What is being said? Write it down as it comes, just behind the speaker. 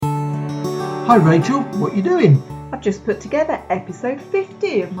Hi Rachel, what are you doing? I've just put together episode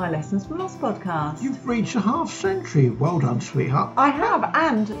 50 of my Lessons from Loss podcast. You've reached a half century. Well done, sweetheart. I have,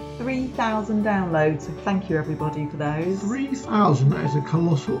 and 3,000 downloads, so thank you everybody for those. 3,000, that is a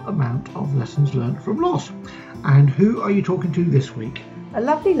colossal amount of lessons learned from loss. And who are you talking to this week? A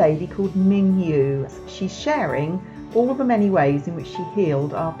lovely lady called Ming Ewe. She's sharing all of the many ways in which she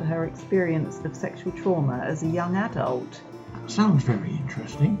healed after her experience of sexual trauma as a young adult. That sounds very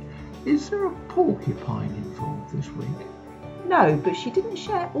interesting. Is there a porcupine involved this week? No, but she didn't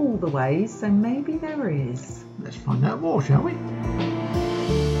share all the ways, so maybe there is. Let's find out more, shall we?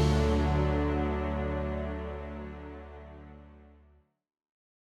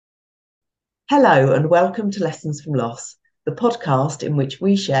 Hello and welcome to Lessons from Loss, the podcast in which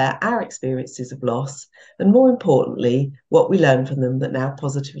we share our experiences of loss and, more importantly, what we learn from them that now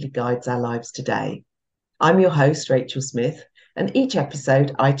positively guides our lives today. I'm your host, Rachel Smith, and each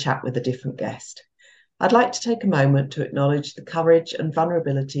episode I chat with a different guest. I'd like to take a moment to acknowledge the courage and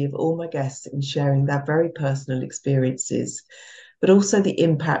vulnerability of all my guests in sharing their very personal experiences, but also the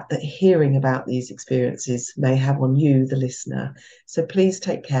impact that hearing about these experiences may have on you, the listener. So please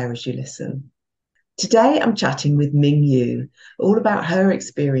take care as you listen. Today I'm chatting with Ming Ewe, all about her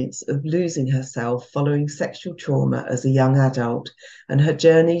experience of losing herself following sexual trauma as a young adult and her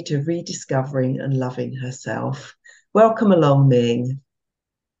journey to rediscovering and loving herself. Welcome along, Ming.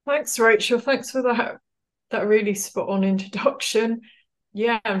 Thanks, Rachel. Thanks for that really spot-on introduction.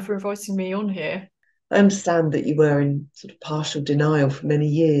 Yeah, and for inviting me on here. I understand that you were in sort of partial denial for many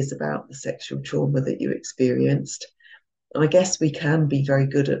years about the sexual trauma that you experienced. And I guess we can be very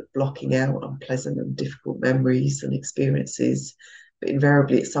good at blocking out unpleasant and difficult memories and experiences, but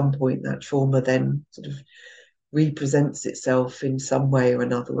invariably at some point that trauma then sort of represents itself in some way or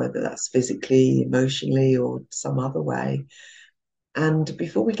another, whether that's physically, emotionally, or some other way. And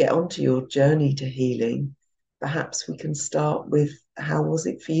before we get on to your journey to healing, perhaps we can start with, how was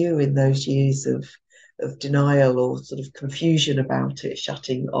it for you in those years of denial or sort of confusion about it,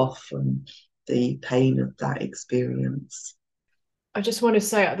 shutting off from the pain of that experience? I just want to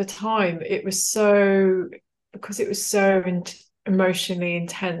say at the time, because it was so emotionally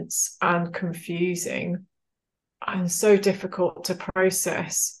intense and confusing and so difficult to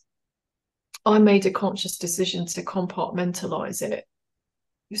process, I made a conscious decision to compartmentalize it.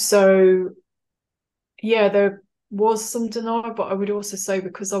 So, yeah, there was some denial, but I would also say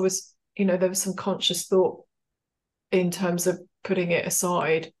because I was, there was some conscious thought in terms of putting it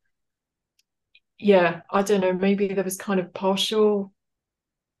aside. Yeah, I don't know, maybe there was kind of partial,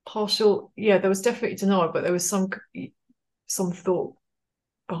 yeah, there was definitely denial, but there was some thought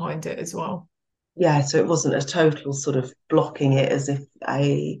behind it as well. Yeah, so it wasn't a total sort of blocking it as if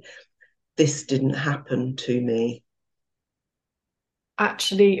this didn't happen to me.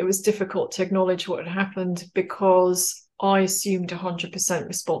 Actually, it was difficult to acknowledge what had happened because I assumed 100%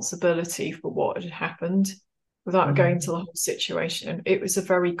 responsibility for what had happened without going into the whole situation. It was a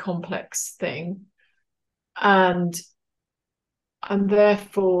very complex thing. And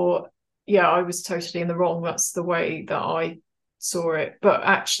therefore, yeah, I was totally in the wrong. That's the way that I saw it. But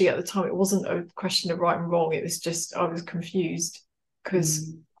actually, at the time, it wasn't a question of right and wrong. It was just I was confused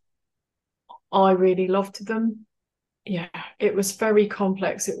because I really loved them. Yeah, it was very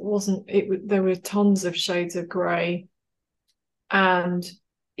complex. There were tons of shades of grey. And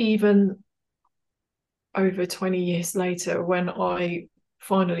even over 20 years later, when I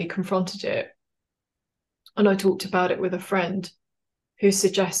finally confronted it, and I talked about it with a friend who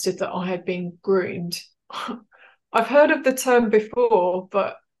suggested that I had been groomed. I've heard of the term before,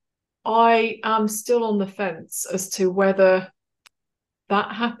 but I am still on the fence as to whether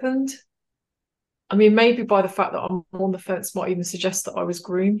that happened. I mean, maybe by the fact that I'm on the fence might even suggest that I was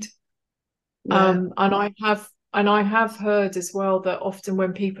groomed. Yeah. And I have heard as well that often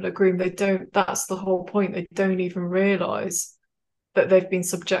when people are groomed, that's the whole point. They don't even realise that they've been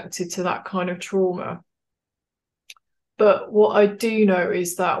subjected to that kind of trauma. But what I do know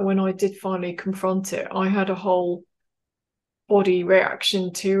is that when I did finally confront it, I had a whole body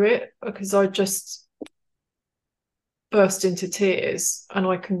reaction to it because I just burst into tears, and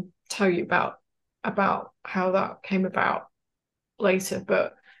I can tell you about how that came about later.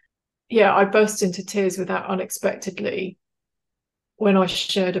 But yeah, I burst into tears with that unexpectedly when I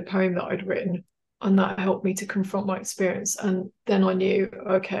shared a poem that I'd written, and that helped me to confront my experience. And then I knew,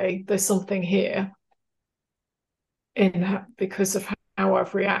 okay, there's something here because of how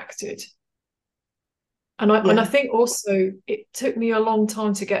I've reacted. And I think also it took me a long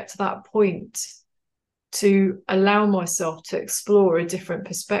time to get to that point, to allow myself to explore a different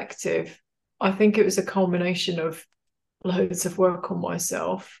perspective. I think it was a culmination of loads of work on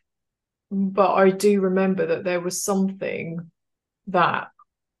myself. But I do remember that there was something that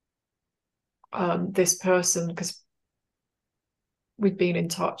this person, because we'd been in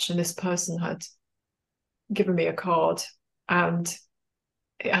touch, and this person had given me a card, and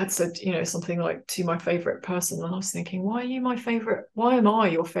it had said, something like, to my favorite person. And I was thinking, why are you my favorite? Why am I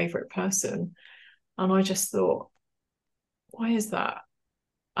your favorite person? And I just thought, why is that?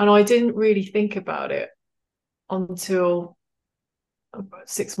 And I didn't really think about it until about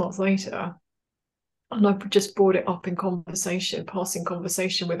 6 months later. And I just brought it up in passing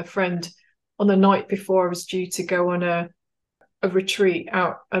conversation with a friend on the night before I was due to go on a retreat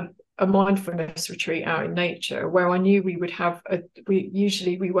out, a mindfulness retreat out in nature, where I knew we would have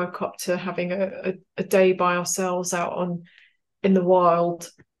we woke up to having a day by ourselves out in the wild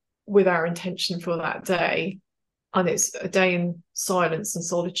with our intention for that day. And it's a day in silence and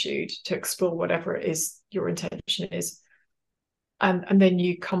solitude to explore whatever it is your intention is. And then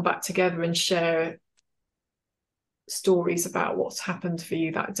you come back together and share stories about what's happened for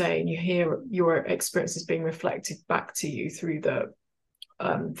you that day, and you hear your experiences being reflected back to you through the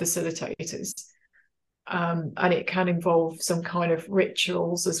facilitators. And it can involve some kind of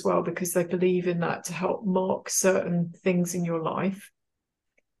rituals as well, because they believe in that to help mark certain things in your life.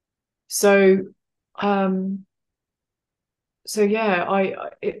 So yeah,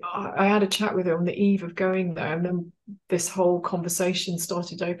 I had a chat with her on the eve of going there, and then this whole conversation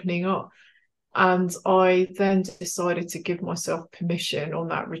started opening up. And I then decided to give myself permission on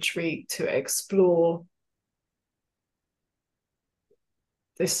that retreat to explore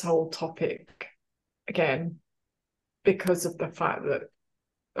this whole topic again, because of the fact that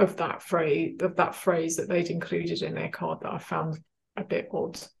of that phrase that they'd included in their card that I found a bit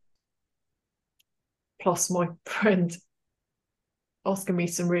odd. Plus my friend asking me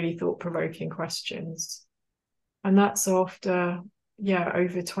some really thought-provoking questions. And that's after,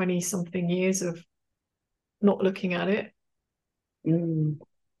 over 20 something years of not looking at it.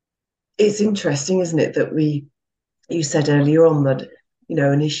 It's interesting, isn't it, that you said earlier on that,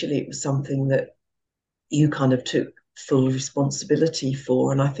 initially it was something that you kind of took full responsibility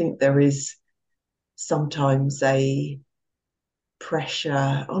for. And I think there is sometimes a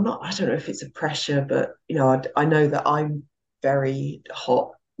pressure, or not, I don't know if it's a pressure, but, I know that I'm very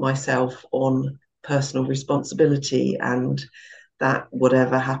hot myself on personal responsibility, and that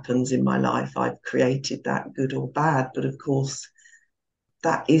whatever happens in my life, I've created that, good or bad. But of course,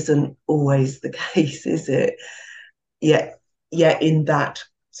 that isn't always the case, is it? Yet in that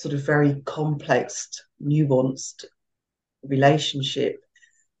sort of very complex, nuanced relationship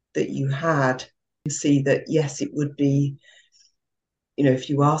that you had, you see that, yes, it would be, if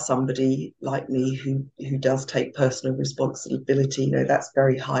you are somebody like me who does take personal responsibility, that's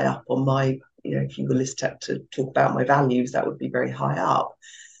very high up on my, if you were listed to talk about my values, that would be very high up.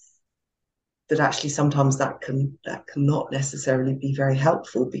 That actually sometimes that cannot necessarily be very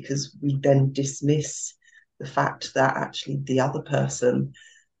helpful, because we then dismiss the fact that actually the other person,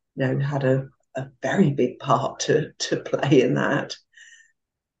 had a very big part to play in that.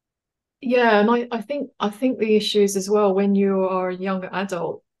 Yeah, and I think the issue is as well, when you are a young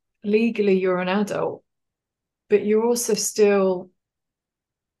adult, legally you're an adult, but you're also still,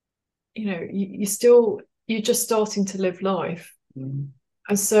 you're just starting to live life. And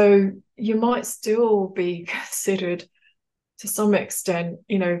so you might still be considered, to some extent,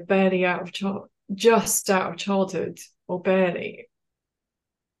 barely just out of childhood, or barely.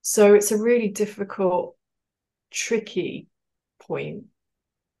 So it's a really difficult, tricky point,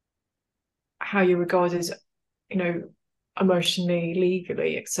 how you're regarded, emotionally,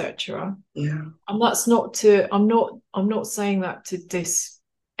 legally, etc. Yeah. And that's not to, I'm not saying that to diss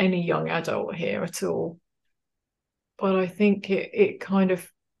any young adult here at all. But I think it kind of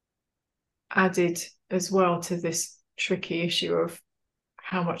added as well to this tricky issue of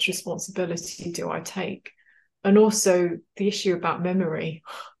how much responsibility do I take? And also the issue about memory,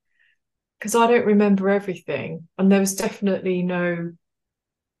 because I don't remember everything. And there was definitely no,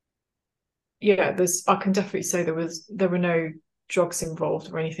 I can definitely say there were no drugs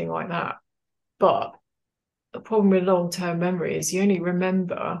involved or anything like that. But the problem with long-term memory is you only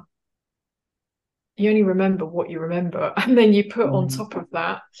remember what you remember, and then you put on top of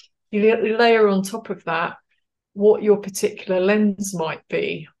that, you layer on top of that what your particular lens might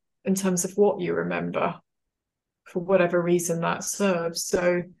be in terms of what you remember, for whatever reason that serves.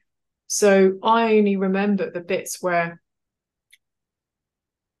 So I only remember the bits where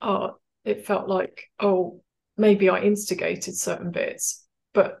it felt like, maybe I instigated certain bits,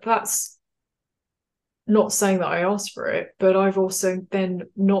 but that's not saying that I asked for it. But I've also then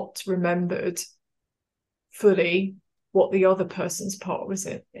not remembered fully what the other person's part was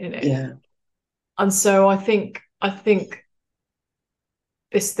in it. Yeah. And so I think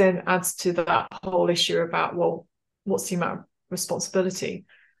this then adds to that whole issue about, well, what's the amount of responsibility?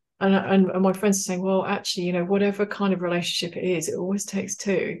 And my friends are saying, well, actually, you know, whatever kind of relationship it is, it always takes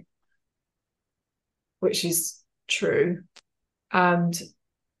two, which is true. And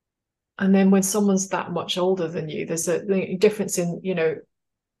then when someone's that much older than you, there's a difference in, you know,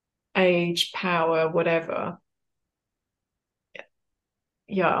 age, power, whatever.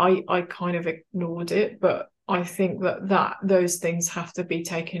 Yeah, I kind of ignored it, but I think that those things have to be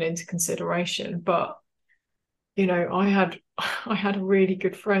taken into consideration. But, you know, I had a really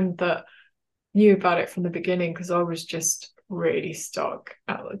good friend that knew about it from the beginning, because I was just really stuck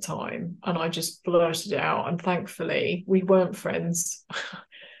at the time, and I just blurted it out. And thankfully, we weren't friends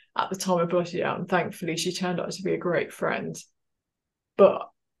at the time I blurted it out, and thankfully she turned out to be a great friend. But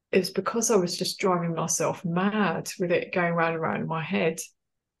it's because I was just driving myself mad with it going round and round in my head,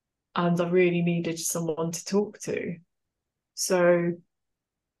 and I really needed someone to talk to. So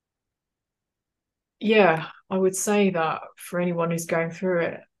yeah, I would say that for anyone who's going through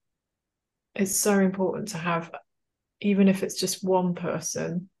it, it's so important to have, even if it's just one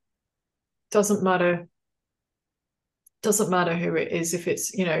person, doesn't matter who it is, if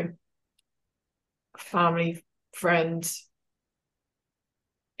it's, you know, family, friend,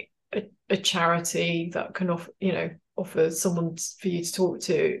 a charity that can offer someone for you to talk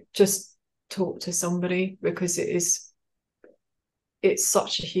to. Just talk to somebody, because it's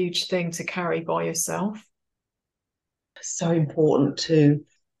such a huge thing to carry by yourself. So important to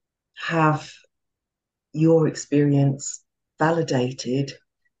have your experience validated,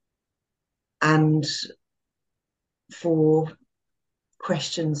 and for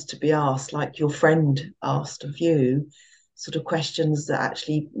questions to be asked, like your friend asked of you, sort of questions that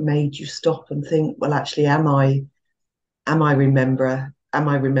actually made you stop and think, well, actually, am I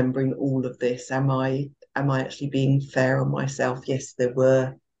remembering all of this? Am I actually being fair on myself? Yes, there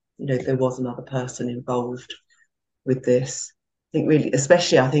was another person involved with this. I think really,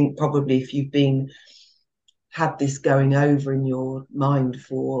 especially, I think probably if you've had this going over in your mind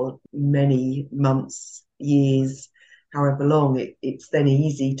for many months, years, however long, it's then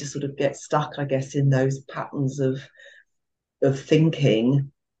easy to sort of get stuck, I guess, in those patterns of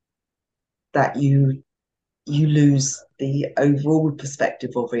thinking, that you lose the overall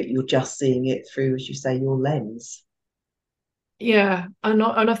perspective of it. You're just seeing it through, as you say, your lens. Yeah, and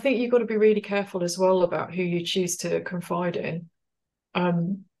I think you've got to be really careful as well about who you choose to confide in,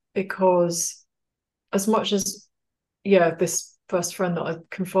 because as much as, yeah, this first friend that I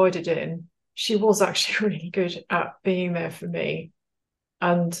confided in, she was actually really good at being there for me,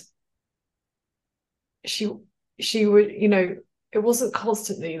 and she would, you know, it wasn't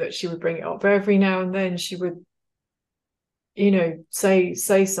constantly that she would bring it up, but every now and then she would, you know, say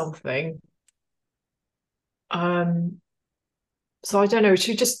something. So I don't know,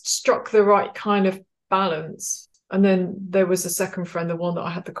 she just struck the right kind of balance. And then there was a second friend, the one that I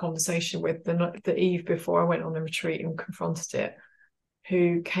had the conversation with the eve before I went on the retreat and confronted it,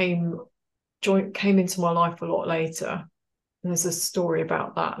 who came into my life a lot later. And there's a story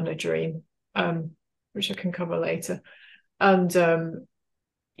about that and a dream, which I can cover later. And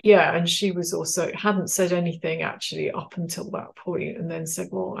yeah, and she was also hadn't said anything actually up until that point, and then said,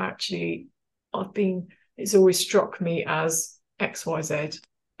 well, actually, it's always struck me as XYZ,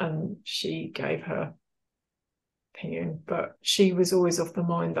 and she gave her opinion, but she was always of the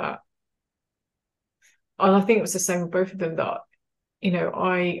mind that, and I think it was the same with both of them, that, you know,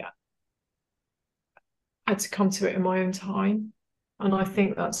 I had to come to it in my own time. And I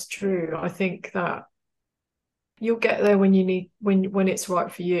think that's true. I think that you'll get there when you need, when it's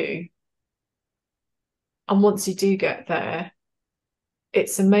right for you. And once you do get there,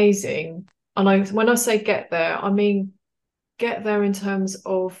 it's amazing. And when I say get there, I mean get there in terms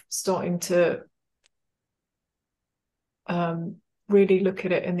of starting to really look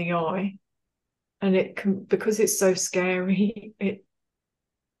at it in the eye. And it can, because it's so scary, it,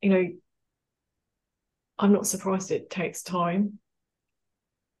 you know, I'm not surprised it takes time,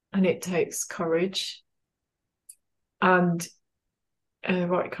 and it takes courage and the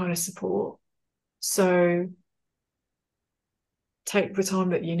right kind of support. So take the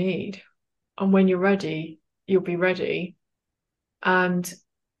time that you need, and when you're ready, you'll be ready. And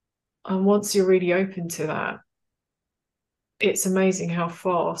once you're really open to that, it's amazing how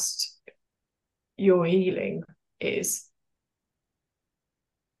fast your healing is.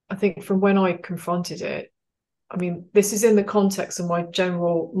 I think from when I confronted it, I mean, this is in the context of my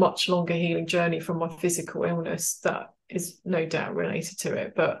general, much longer healing journey from my physical illness that is no doubt related to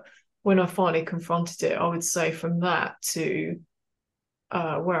it. But when I finally confronted it, I would say from that to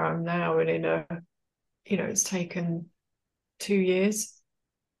where I'm now, and it's taken 2 years.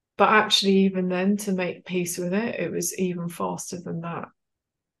 But actually, even then, to make peace with it, it was even faster than that.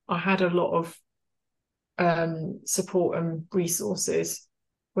 I had a lot of support and resources,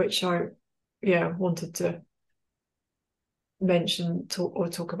 which I wanted to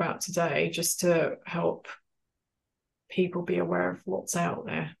talk about today, just to help people be aware of what's out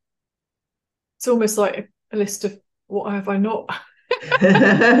there. It's almost like a list of what have I not. What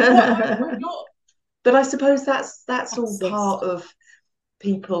have I not? But I suppose that's all part of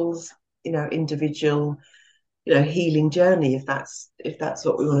people's, individual, healing journey, if that's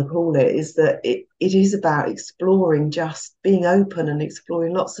what we want to call it, is that it is about exploring, just being open and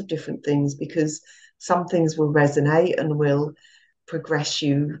exploring lots of different things, because some things will resonate and will progress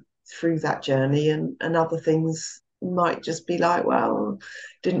you through that journey, and other things might just be like, well,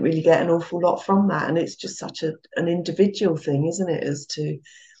 didn't really get an awful lot from that. And it's just such an individual thing, isn't it, as to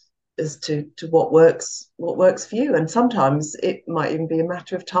what works for you. And sometimes it might even be a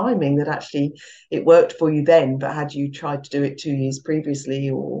matter of timing, that actually it worked for you then, but had you tried to do it 2 years previously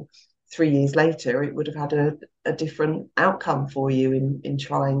or 3 years later, it would have had a different outcome for you in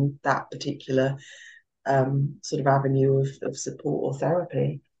trying that particular sort of avenue of support or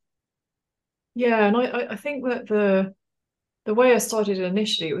therapy. Yeah, and I think that the way I started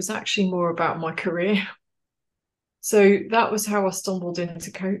initially, it was actually more about my career. So that was how I stumbled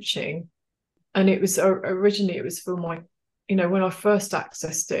into coaching. And it was originally, it was for my, when I first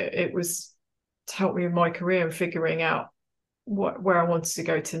accessed it, it was to help me with my career and figuring out where I wanted to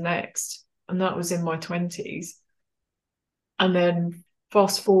go to next. And that was in my 20s. And then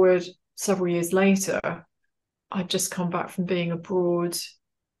fast forward several years later, I'd just come back from being abroad.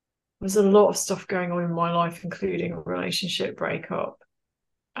 There was a lot of stuff going on in my life, including a relationship breakup,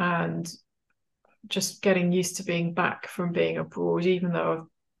 and just getting used to being back from being abroad, even though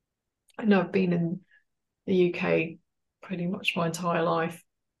I've been in the UK pretty much my entire life.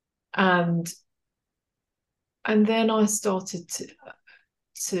 And then I started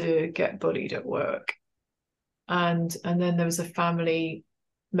to get bullied at work. And then there was a family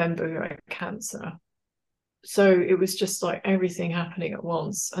member who had cancer. So it was just like everything happening at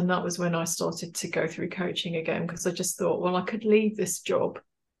once. And that was when I started to go through coaching again, because I just thought, well, I could leave this job,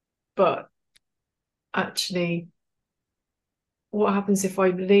 but actually, what happens if I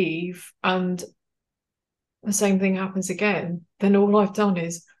leave and the same thing happens again? Then all I've done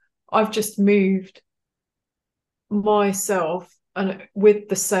is I've just moved myself and with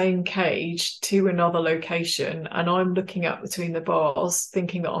the same cage to another location, and I'm looking up between the bars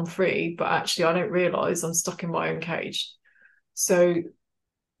thinking that I'm free, but actually I don't realize I'm stuck in my own cage. So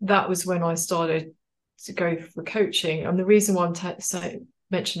that was when I started to go for coaching. And the reason why I'm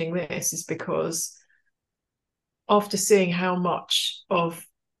mentioning this is because after seeing how much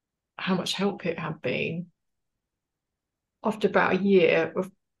help it had been, after about a year of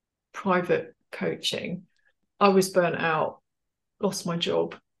private coaching, I was burnt out, lost my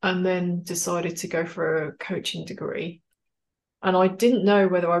job, and then decided to go for a coaching degree. And I didn't know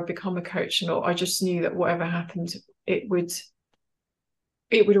whether I'd become a coach or not. I just knew that whatever happened, it would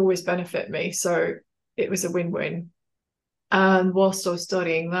always benefit me. So it was a win-win. And whilst I was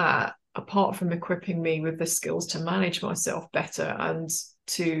studying that, apart from equipping me with the skills to manage myself better and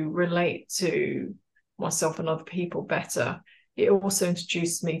to relate to myself and other people better, it also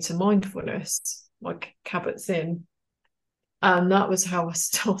introduced me to mindfulness, like Kabat-Zinn. And that was how I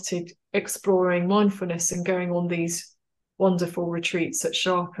started exploring mindfulness and going on these wonderful retreats at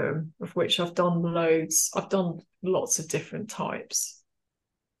Sharpham, of which I've done loads. I've done lots of different types.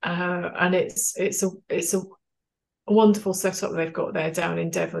 And it's a wonderful setup they've got there down in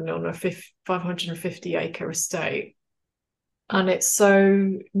Devon on a 550-acre estate. And it's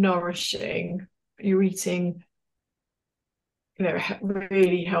so nourishing. You're eating,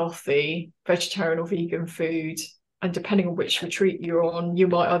 really healthy vegetarian or vegan food. And depending on which retreat you're on, you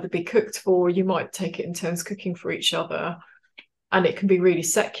might either be cooked for, or you might take it in turns cooking for each other. And it can be really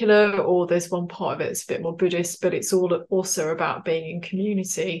secular, or there's one part of it that's a bit more Buddhist, but it's all also about being in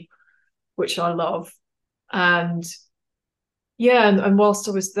community, which I love. And yeah, and whilst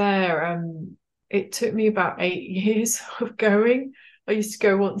I was there, it took me about 8 years of going. I used to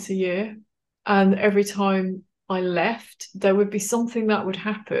go once a year, and every time I left, there would be something that would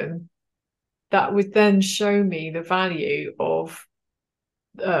happen that would then show me the value of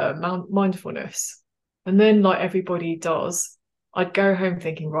mindfulness. And then, like everybody does, I'd go home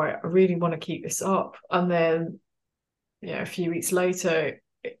thinking, right, I really want to keep this up. And then, a few weeks later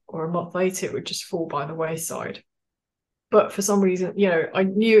or a month later, it would just fall by the wayside. But for some reason, I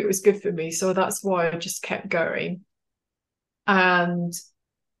knew it was good for me. So that's why I just kept going. And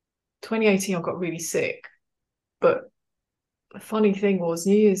 2018, I got really sick. But the funny thing was,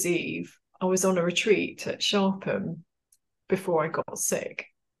 New Year's Eve, I was on a retreat at Sharpham before I got sick.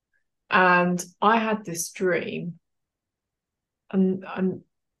 And I had this dream. And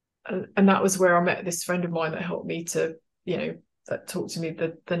that was where I met this friend of mine that helped me to, that talked to me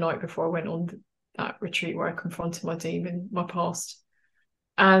the night before I went on that retreat where I confronted my demon, my past.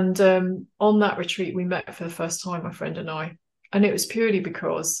 And on that retreat, we met for the first time, my friend and I. And it was purely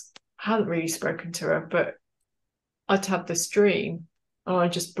because I hadn't really spoken to her, but I'd had this dream and I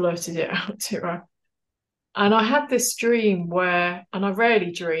just blurted it out to her. And I had this dream where, and I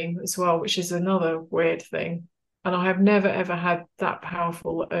rarely dream as well, which is another weird thing. And I have never, ever had that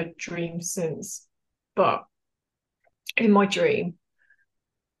powerful a dream since. But in my dream,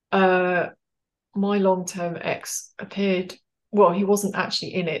 my long-term ex appeared. Well, he wasn't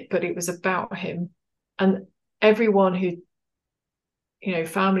actually in it, but it was about him. And everyone who,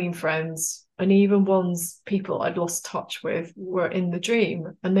 family and friends, and even people I'd lost touch with were in the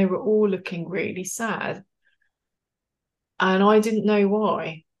dream. And they were all looking really sad. And I didn't know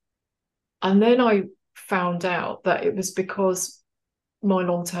why. And then I found out that it was because my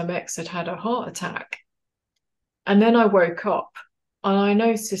long-term ex had a heart attack. And then I woke up and I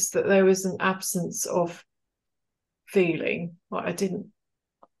noticed that there was an absence of feeling. Like I didn't.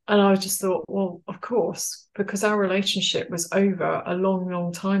 And I just thought, well, of course, because our relationship was over a long,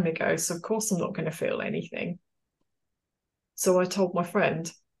 long time ago. So of course I'm not going to feel anything. So I told my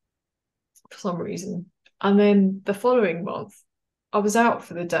friend for some reason. And then the following month, I was out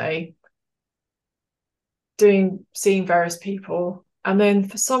for the day seeing various people. And then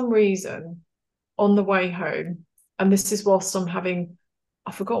for some reason, on the way home, and this is whilst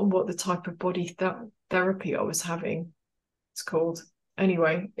I've forgotten what the type of body therapy I was having. It's called.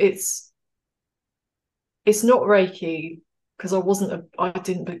 Anyway, it's not Reiki because I wasn't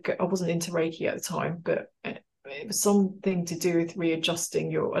into Reiki at the time, but it was something to do with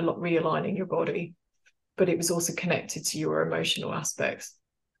realigning your body, but it was also connected to your emotional aspects.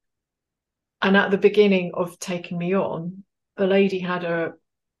 And at the beginning of taking me on, the lady had an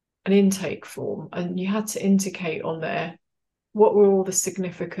intake form, and you had to indicate on there what were all the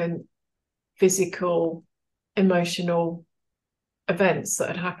significant physical, emotional events that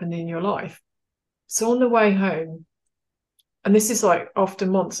had happened in your life. So on the way home, and this is like after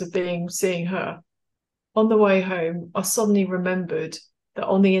months of seeing her, on the way home, I suddenly remembered that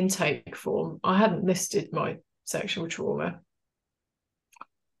on the intake form, I hadn't listed my sexual trauma.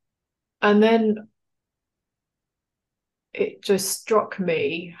 And then it just struck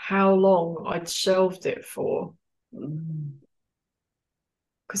me how long I'd shelved it for.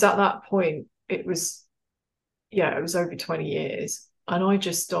 Because at that point, it was over 20 years. And I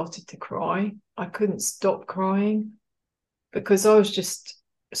just started to cry. I couldn't stop crying because I was just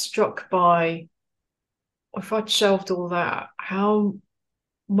struck by, if I'd shelved all that, how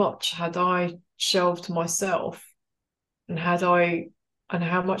much had I shelved myself, and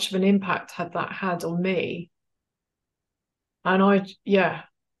how much of an impact had that had on me? And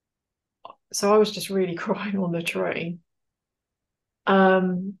so I was just really crying on the train.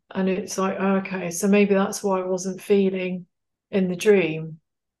 And it's like, okay, so maybe that's why I wasn't feeling in the dream,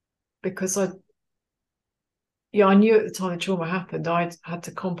 because I knew at the time the trauma happened, I'd had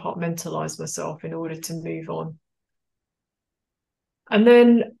to compartmentalize myself in order to move on. And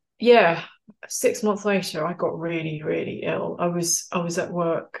then, 6 months later, I got really, really ill. I was at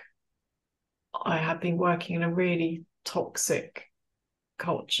work. I had been working in a really toxic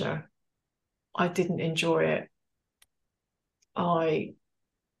culture. I didn't enjoy it. I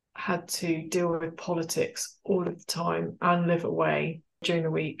had to deal with politics all of the time and live away during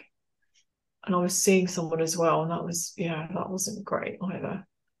the week. And I was seeing someone as well, and that wasn't great either.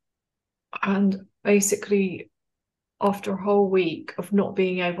 And basically, after a whole week of not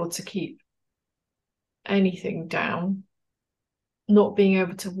being able to keep anything down, not being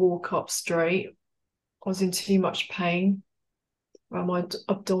able to walk up straight, I was in too much pain around my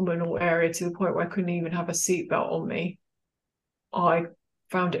abdominal area to the point where I couldn't even have a seatbelt on me. I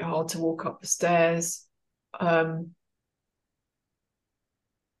found it hard to walk up the stairs. And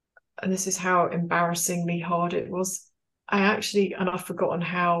this is how embarrassingly hard it was. I've forgotten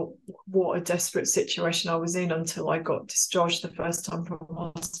what a desperate situation I was in until I got discharged the first time from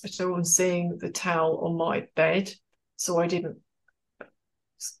hospital and seeing the towel on my bed. So I didn't,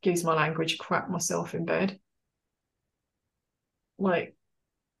 excuse my language, crap myself in bed. Like,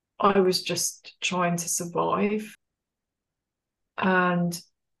 I was just trying to survive. And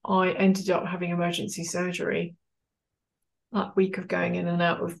I ended up having emergency surgery. that week of going in and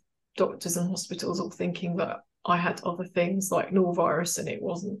out of doctors and hospitals, all thinking that I had other things like norovirus, and it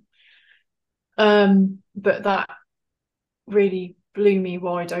wasn't. But that really blew me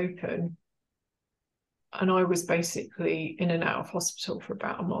wide open. And I was basically in and out of hospital for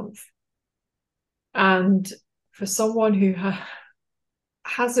about a month. And for someone who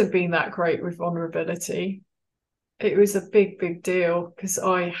hasn't been that great with vulnerability, it was a big, big deal because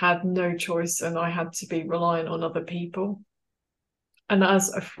I had no choice and I had to be reliant on other people. And as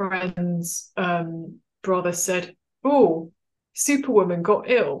a friend's brother said, "Oh, Superwoman got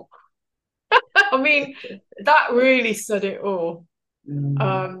ill." I mean, that really said it all.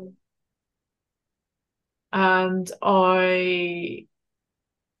 And I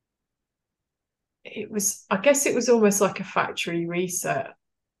guess it was almost like a factory reset.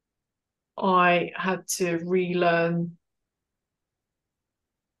 I had to relearn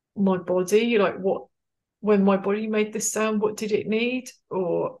my body, like when my body made this sound, what did it need?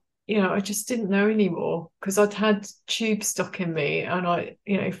 Or, I just didn't know anymore because I'd had tubes stuck in me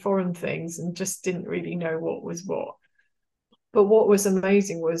and foreign things, and just didn't really know what was what. But what was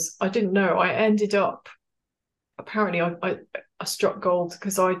amazing was I didn't know. I ended up, apparently I struck gold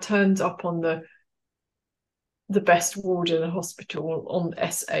because I turned up on the best ward in a hospital on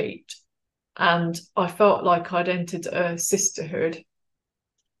S8, and I felt like I'd entered a sisterhood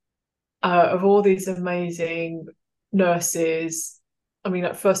of all these amazing nurses. I mean,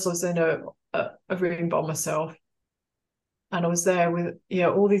 at first I was in a room by myself, and I was there with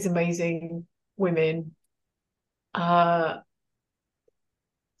all these amazing women. I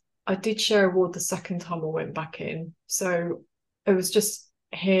did share a ward the second time I went back in, so it was just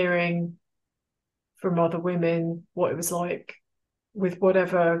hearing from other women what it was like with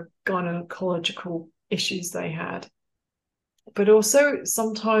whatever gynecological issues they had. But also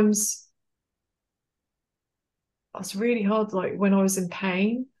sometimes it was really hard, like when I was in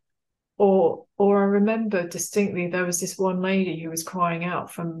pain, or I remember distinctly there was this one lady who was crying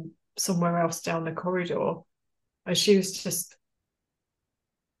out from somewhere else down the corridor, and she was just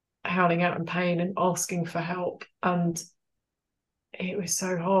howling out in pain and asking for help. And it was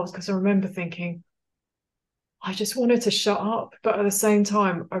so hard because I remember thinking, I just wanted to shut up, but at the same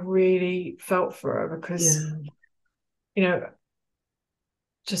time, I really felt for her because,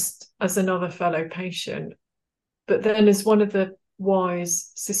 just as another fellow patient. But then, as one of the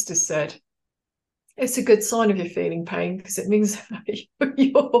wise sisters said, it's a good sign if you're feeling pain because it means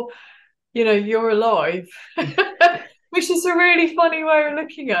you're alive, which is a really funny way of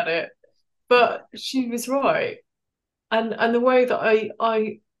looking at it. But she was right, and the way that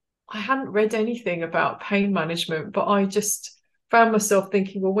I hadn't read anything about pain management, but I just found myself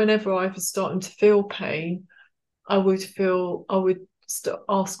thinking, well, whenever I was starting to feel pain, I would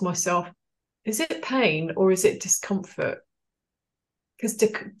ask myself, is it pain or is it discomfort? Because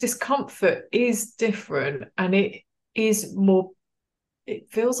discomfort is different, and it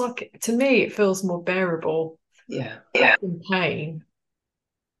feels like, to me, it feels more bearable than pain.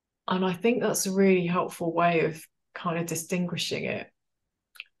 And I think that's a really helpful way of kind of distinguishing it.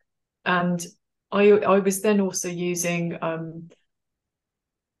 And I was then also using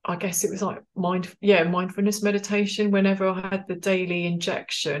I guess it was like mindfulness meditation whenever I had the daily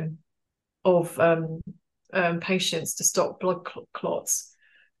injection of patients to stop blood clots.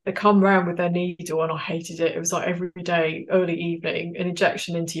 They come round with their needle, and I hated it. It was like every day, early evening, an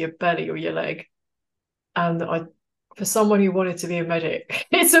injection into your belly or your leg. And for someone who wanted to be a medic,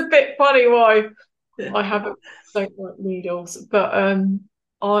 it's a bit funny why I don't like needles. But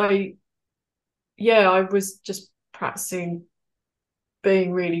I was just practicing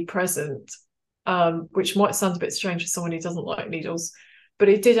being really present, which might sound a bit strange for someone who doesn't like needles, but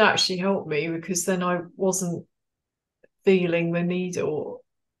it did actually help me because then I wasn't feeling the needle.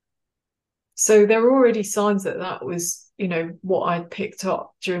 So there were already signs that was, what I'd picked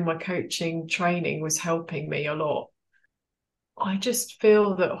up during my coaching training was helping me a lot. I just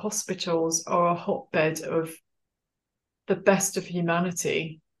feel that hospitals are a hotbed of the best of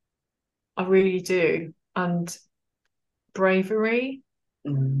humanity. I really do. And bravery.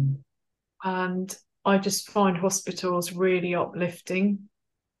 And I just find hospitals really uplifting.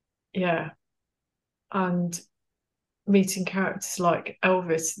 Yeah. And meeting characters like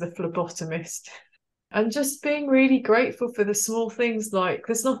Elvis, the phlebotomist, and just being really grateful for the small things. Like,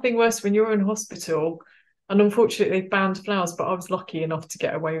 there's nothing worse when you're in hospital, and unfortunately they banned flowers, but I was lucky enough to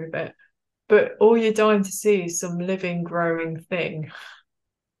get away with it. But all you're dying to see is some living, growing thing,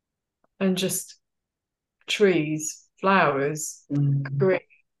 and just trees, flowers, green.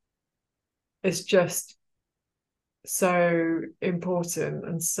 It's just so important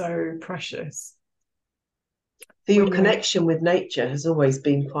and so precious. So your when you're connection with nature has always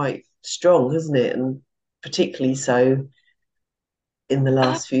been quite strong, hasn't it? And particularly so in the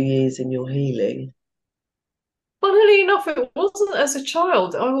last few years in your healing. funnily enough, it wasn't as a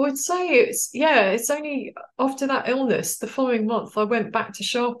child. I would say it's only after that illness, the following month, I went back to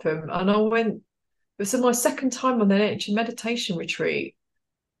Sharpham and it was my second time on the nature meditation retreat.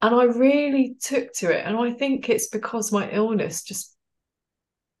 And I really took to it. And I think it's because my illness just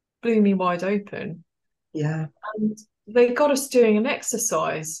blew me wide open. Yeah. And they got us doing an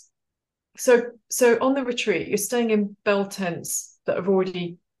exercise. So on the retreat, you're staying in bell tents that have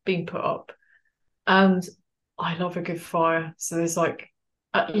already been put up. And I love a good fire. So there's like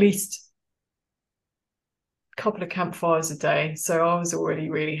at least a couple of campfires a day. So I was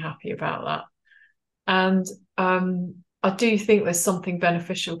already really happy about that. And I do think there's something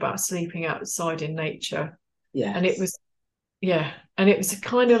beneficial about sleeping outside in nature. Yes. And it was a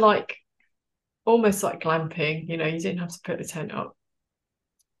kind of like almost like glamping, you didn't have to put the tent up.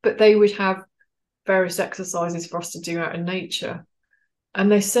 But they would have various exercises for us to do out in nature.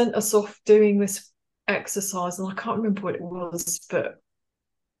 And they sent us off doing this exercise, and I can't remember what it was, but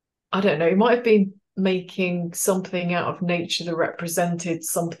I don't know, it might have been making something out of nature that represented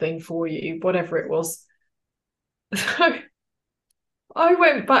something for you, whatever it was. So I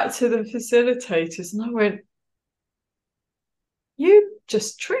went back to the facilitators and I went, you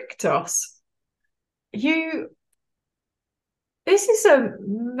just tricked us. This is a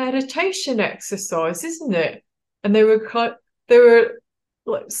meditation exercise, isn't it? And they were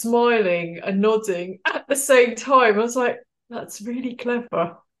like smiling and nodding at the same time. I was like, that's really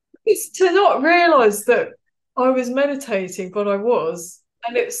clever. It's to not realize that I was meditating, but I was,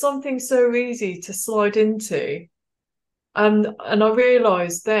 and it's something so easy to slide into. And I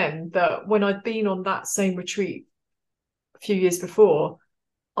realized then that when I'd been on that same retreat a few years before,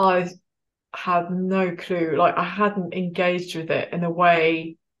 I had no clue. Like I hadn't engaged with it in the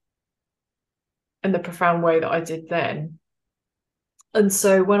profound way that I did then. And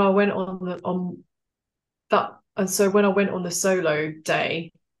so when I went on the solo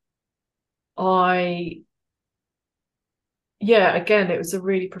day, again, it was a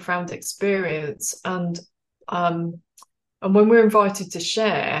really profound experience. And when we were invited to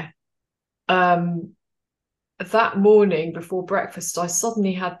share, that morning before breakfast, I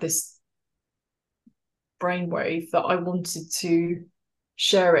suddenly had this brainwave that I wanted to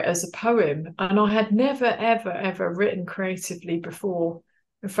share it as a poem. And I had never, ever, ever written creatively before.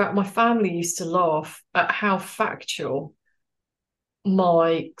 In fact, my family used to laugh at how factual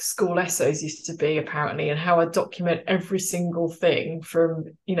my school essays used to be, apparently, and how I document every single thing from,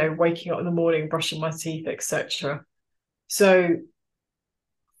 waking up in the morning, brushing my teeth, etc. So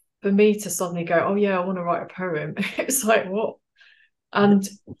for me to suddenly go, oh yeah, I want to write a poem, it was like, what? And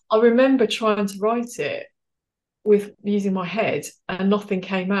I remember trying to write it with using my head and nothing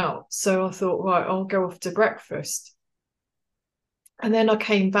came out. So I thought, right, I'll go off to breakfast. And then I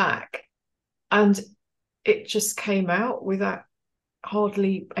came back and it just came out without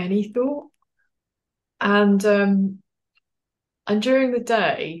hardly any thought. And during the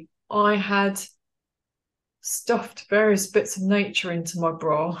day, I had stuffed various bits of nature into my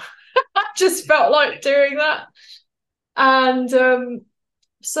bra. I just felt like doing that. And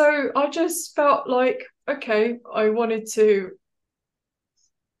so I just felt like, okay, I wanted to,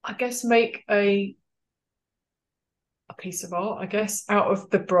 I guess, make a piece of art, I guess, out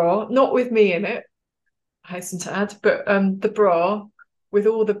of the bra, not with me in it, I hasten to add, but the bra with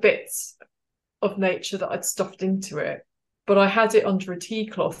all the bits of nature that I'd stuffed into it. But I had it under a tea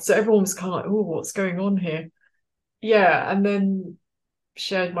cloth, so everyone was kind of like, oh, what's going on here? Yeah, and then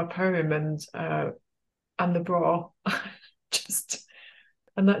shared my poem and the bra.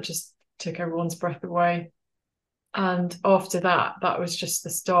 And that just took everyone's breath away. And after that, that was just the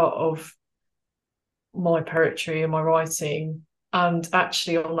start of my poetry and my writing. And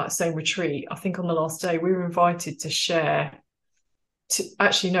actually on that same retreat, I think on the last day, we were invited to share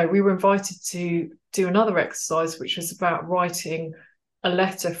we were invited to do another exercise, which was about writing a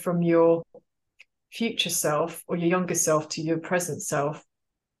letter from your future self or your younger self to your present self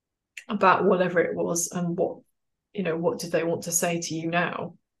about whatever it was and what did they want to say to you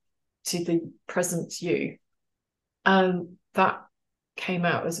now, to the present you. And that came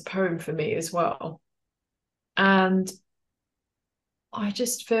out as a poem for me as well. And I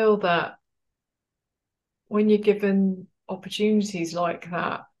just feel that when you're given opportunities like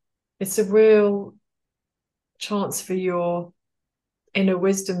that, it's a real chance for your inner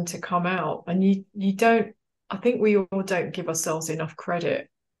wisdom to come out. And you don't, I think we all don't give ourselves enough credit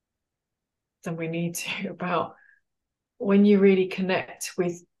than we need to about when you really connect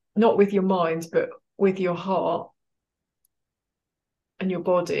with, not with your mind, but with your heart and your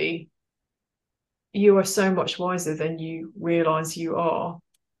body, you are so much wiser than you realize you are.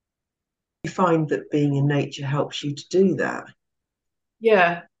 You find that being in nature helps you to do that?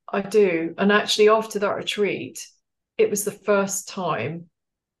 Yeah, I do. And actually, after that retreat, it was the first time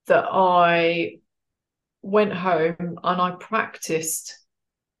that I went home and I practiced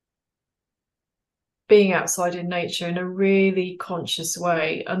being outside in nature in a really conscious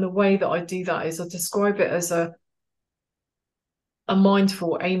way. And the way that I do that is I describe it as a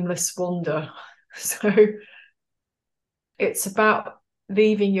mindful, aimless wander. So it's about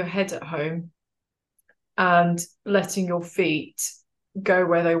leaving your head at home and letting your feet go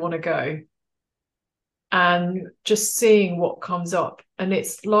where they want to go and just seeing what comes up. And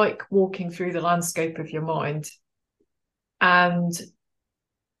it's like walking through the landscape of your mind. And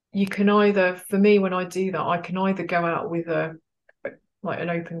you can either, for me, when I do that, I can either go out with an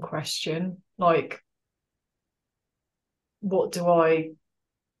open question, like, what do I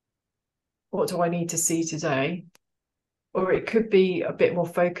need to see today? Or it could be a bit more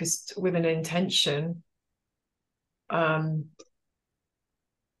focused with an intention. Like,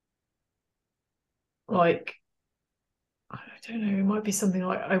 I don't know, it might be something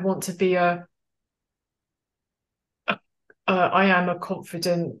like, I want to be I am a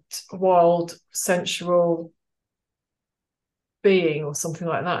confident, wild, sensual being, or something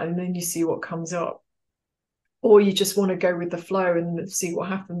like that. And then you see what comes up. Or you just want to go with the flow and see what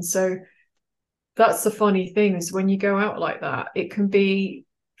happens. So that's the funny thing, is when you go out like that, it can be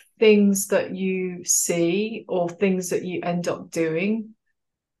things that you see or things that you end up doing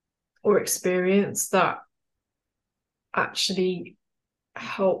or experience that actually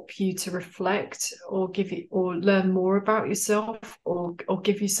help you to reflect or give you or learn more about yourself or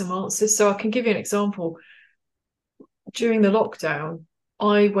give you some answers. So I can give you an example. During the lockdown,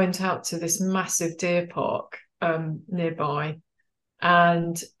 I went out to this massive deer park nearby,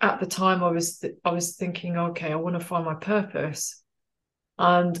 and at the time I was thinking, okay, I want to find my purpose,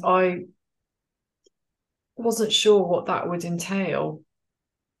 and I wasn't sure what that would entail.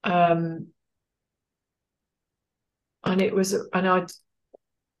 And I'd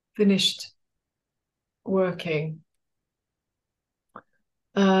finished working,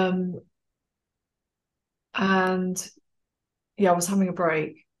 and yeah, I was having a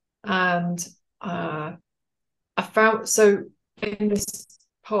break, and I found, so in this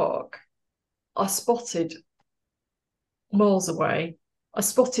park, I spotted miles away, I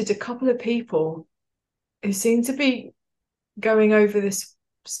spotted a couple of people who seemed to be going over this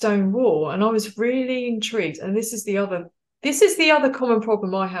stone wall, and I was really intrigued. And this is the other common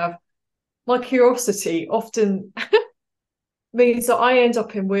problem I have. My curiosity often means that I end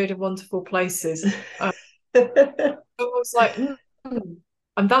up in weird and wonderful places. So I was like,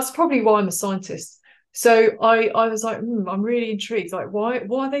 and that's probably why I'm a scientist. So I was like, I'm really intrigued. Like, why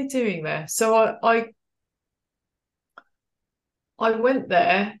are they doing there? So I went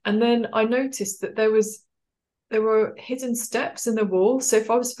there, and then I noticed that there were hidden steps in the wall. So if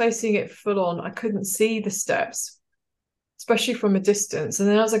I was facing it full on, I couldn't see the steps, especially from a distance. And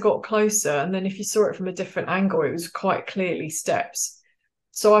then as I got closer, and then if you saw it from a different angle, it was quite clearly steps.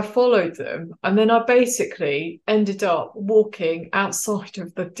 So I followed them, and then I basically ended up walking outside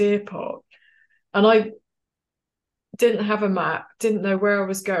of the deer park. And I didn't have a map, didn't know where I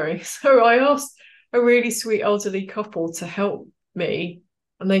was going. So I asked a really sweet elderly couple to help me,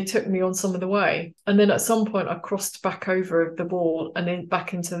 and they took me on some of the way. And then at some point I crossed back over the wall and then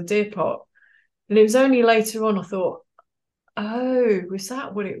back into the deer park. And it was only later on I thought, oh, was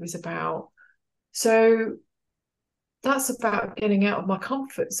that what it was about? So that's about getting out of my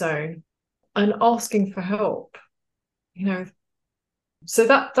comfort zone and asking for help, you know. So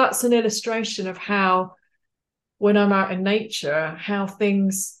that's an illustration of how, when I'm out in nature, how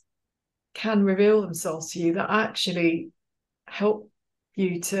things can reveal themselves to you that actually help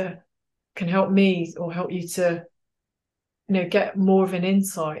you to, can help me or help you to, get more of an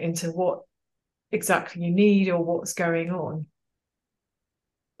insight into what exactly you need or what's going on.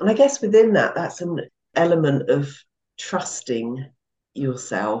 And I guess within that, that's an element of trusting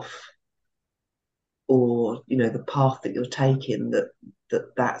yourself, or the path that you're taking,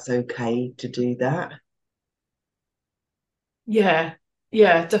 that's okay to do that. Yeah,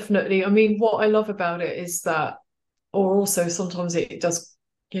 definitely. I mean, what I love about it is that, or also sometimes it does,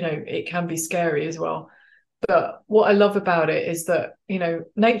 it can be scary as well. But what I love about it is that,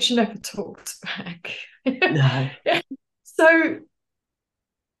 nature never talks back. No. So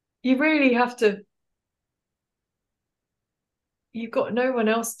you really have to, you've got no one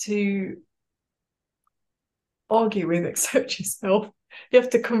else to argue with except yourself. You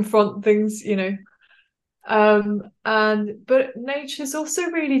have to confront things, But nature's also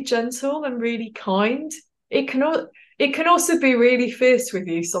really gentle and really kind. It can also be really fierce with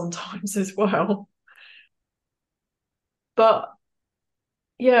you sometimes as well. But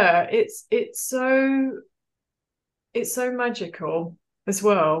yeah, it's so magical as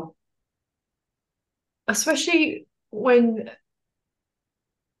well, especially when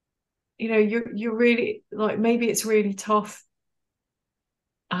you're really, like, maybe it's really tough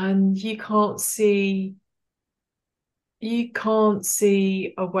and you can't see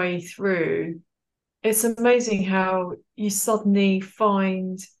a way through. It's amazing how you suddenly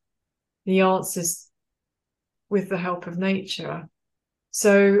find the answers with the help of nature.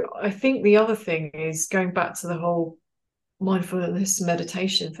 So I think the other thing is, going back to the whole mindfulness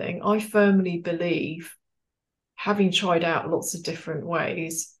meditation thing, I firmly believe, having tried out lots of different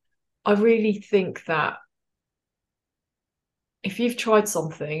ways, I really think that if you've tried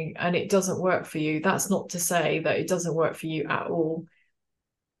something and it doesn't work for you, that's not to say that it doesn't work for you at all.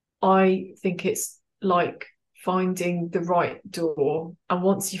 I think it's like finding the right door. And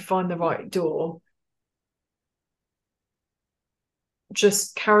once you find the right door,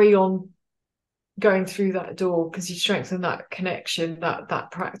 just carry on going through that door, because you strengthen that connection,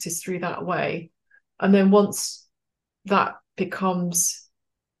 that practice through that way. And then once that becomes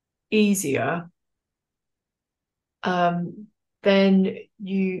easier, then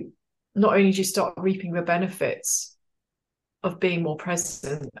you not only do you start reaping the benefits of being more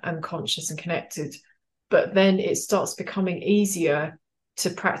present and conscious and connected, but then it starts becoming easier to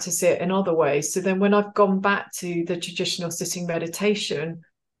practice it in other ways. So then when I've gone back to the traditional sitting meditation,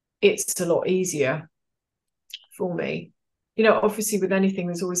 it's a lot easier for me. Obviously with anything,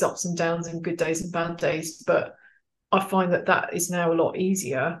 there's always ups and downs and good days and bad days, but I find that is now a lot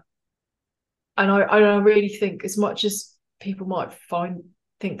easier. And I really think, as much as people might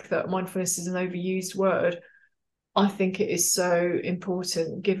think that mindfulness is an overused word, I think it is so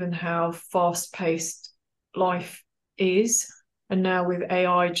important, given how fast-paced life is, and now with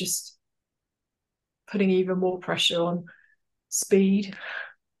AI just putting even more pressure on speed.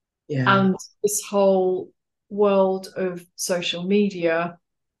 And this whole world of social media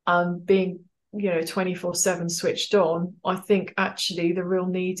and being 24/7 switched on, I think actually the real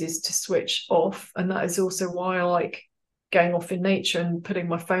need is to switch off. And that is also why I like going off in nature and putting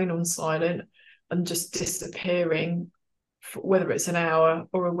my phone on silent and just disappearing, whether it's an hour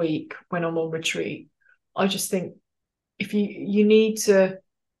or a week when I'm on retreat. I just think if you need to,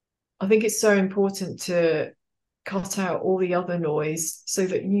 I think it's so important to cut out all the other noise so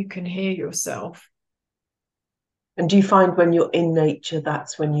that you can hear yourself. And do you find when you're in nature,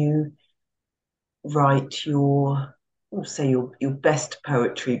 that's when you write your best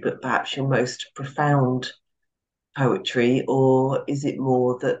poetry, but perhaps your most profound poetry? Or is it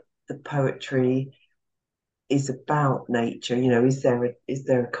more that the poetry is about nature? Is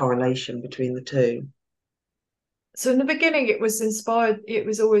there a correlation between the two? So in the beginning, it was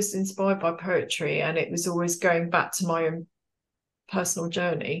always inspired by poetry, and it was always going back to my own personal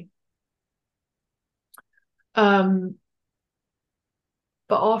journey. But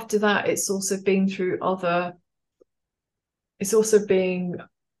after that, it's also being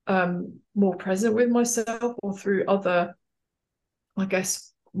more present with myself, or through other, I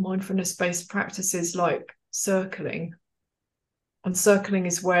guess, mindfulness-based practices like circling. And circling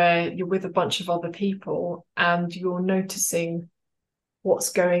is where you're with a bunch of other people and you're noticing what's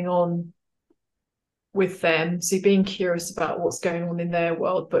going on with them. So you're being curious about what's going on in their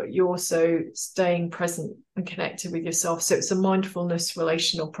world, but you're also staying present and connected with yourself. So it's a mindfulness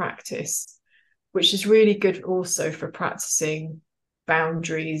relational practice, which is really good also for practicing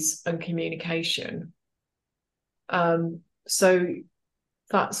boundaries and communication. So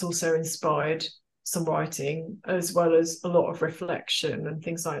that's also inspired some writing, as well as a lot of reflection and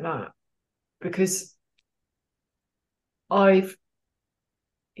things like that. Because going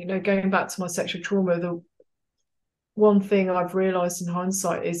back to my sexual trauma, the one thing I've realised in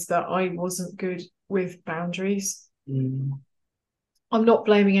hindsight is that I wasn't good with boundaries. I'm not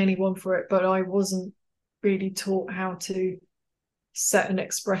blaming anyone for it, but I wasn't really taught how to set and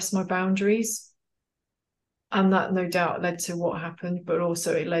express my boundaries. And that no doubt led to what happened, but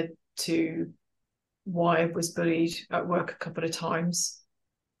also it led to why I was bullied at work a couple of times.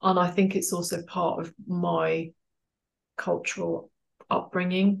 And I think it's also part of my cultural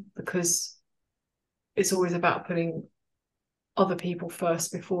upbringing, because it's always about putting other people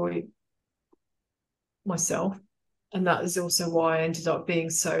first before myself. And that is also why I ended up being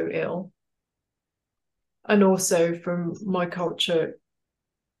so ill. And also from my culture,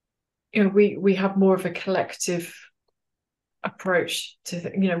 we have more of a collective approach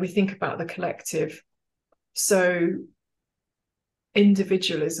to we think about the collective So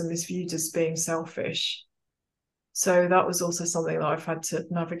individualism is viewed as being selfish. So that was also something that I've had to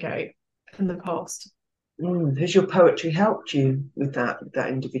navigate in the past. Has your poetry helped you with that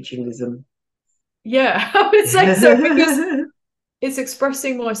individualism? Yeah, I would say so, because it's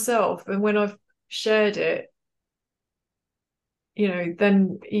expressing myself, and when I've shared it,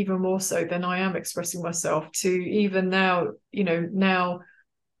 then even more so, then I am expressing myself to, even now, now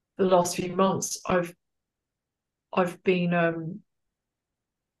the last few months I've been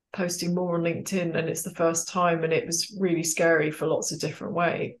posting more on LinkedIn, and it's the first time, and it was really scary for lots of different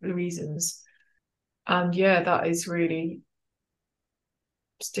reasons. And yeah, that is really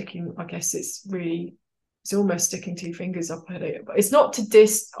sticking. I guess it's almost sticking two fingers up at it. But it's not to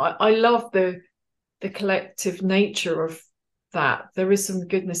diss. I love the collective nature of that. There is some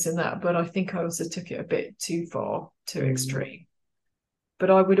goodness in that, but I think I also took it a bit too far, too extreme. But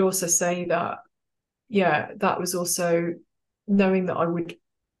I would also say that, yeah, that was also knowing that I would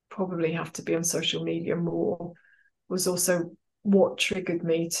probably have to be on social media more, was also what triggered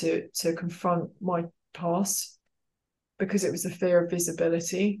me to confront my past, because it was the fear of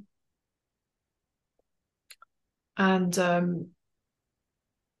visibility. And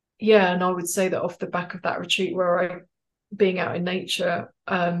yeah, and I would say that off the back of that retreat, where being out in nature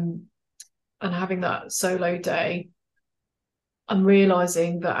and having that solo day, I'm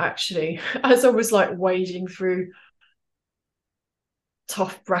realizing that actually, as I was like wading through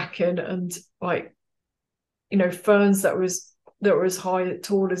tough bracken and like, ferns that were as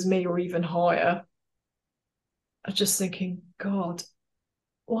tall as me or even higher, I was just thinking, God,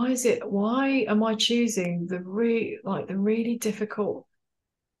 why am I choosing the really difficult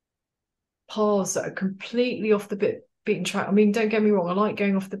paths that are completely off the beaten track? I mean, don't get me wrong, I like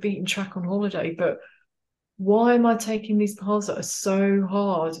going off the beaten track on holiday, but why am I taking these paths that are so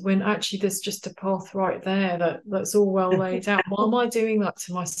hard when actually there's just a path right there that's all well laid out? Why am I doing that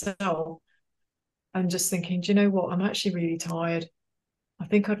to myself? And just thinking, do you know what? I'm actually really tired. I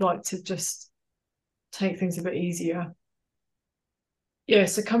think I'd like to just take things a bit easier. Yeah,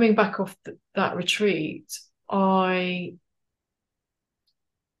 so coming back off that retreat, I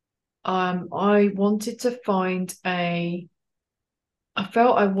wanted to find I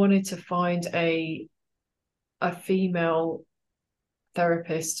felt I wanted to find a female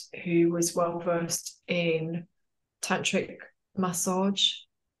therapist who was well versed in tantric massage.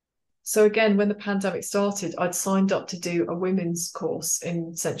 So again, when the pandemic started, I'd signed up to do a women's course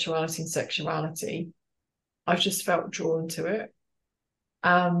in sensuality and sexuality. I just felt drawn to it.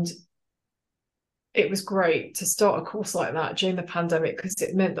 And it was great to start a course like that during the pandemic, because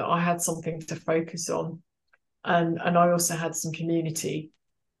it meant that I had something to focus on. And I also had some community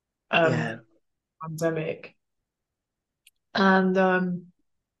pandemic. And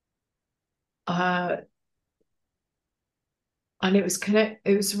and it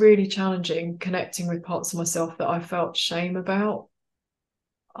was really challenging connecting with parts of myself that I felt shame about.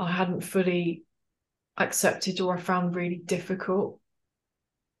 I hadn't fully accepted, or I found really difficult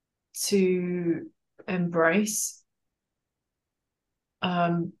to embrace.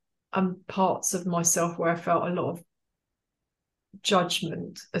 And parts of myself where I felt a lot of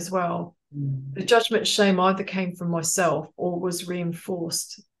judgment as well. The judgment, shame either came from myself or was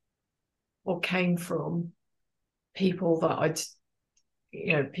reinforced or came from people that I'd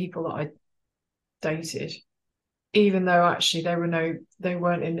dated, even though actually they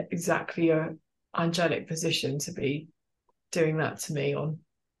weren't in exactly a angelic position to be doing that to me on.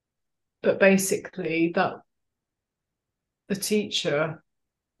 But basically, that the teacher,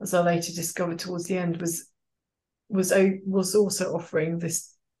 as I later discovered towards the end, was also offering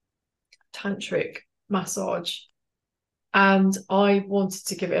this tantric massage, and I wanted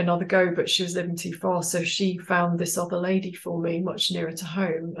to give it another go, but she was living too far, so she found this other lady for me much nearer to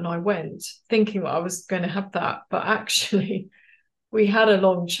home, and I went thinking that I was going to have that, but actually we had a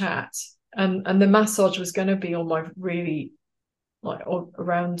long chat, and the massage was going to be on my really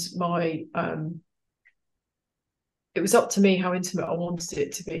around my it was up to me how intimate I wanted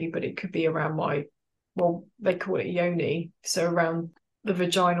it to be, but it could be around my, well, they call it yoni, so around the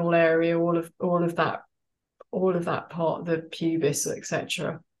vaginal area, all of that part, the pubis,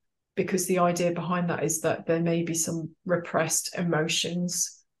 etc. Because the idea behind that is that there may be some repressed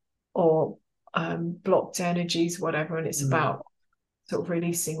emotions or blocked energies, whatever, and it's about sort of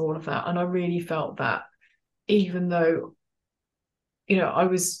releasing all of that. And I really felt that, even though I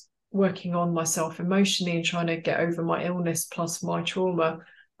was working on myself emotionally and trying to get over my illness plus my trauma,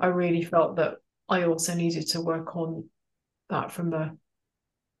 I really felt that I also needed to work on that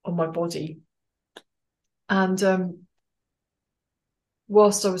on my body. And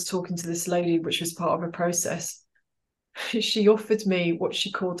whilst I was talking to this lady, which was part of a process, she offered me what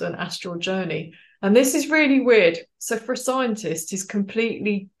she called an astral journey. And this is really weird. So for a scientist, he's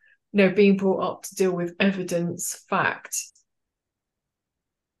completely, being brought up to deal with evidence, fact.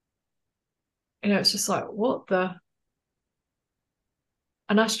 It's just like, what the?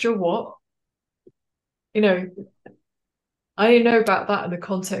 An astral what? I didn't know about that in the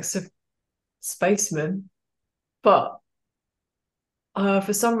context of spacemen, but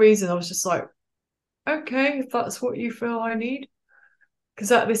for some reason I was just like, okay, if that's what you feel I need.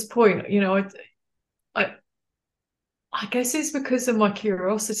 Because at this point, I guess it's because of my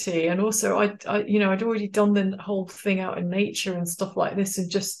curiosity, and also I'd already done the whole thing out in nature and stuff like this,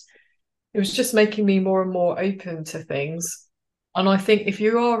 and it was just making me more and more open to things. And I think if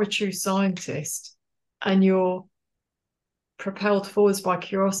you are a true scientist and you're propelled forwards by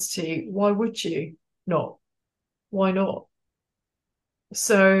curiosity, why would you not? Why not?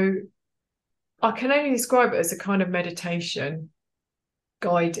 So I can only describe it as a kind of meditation,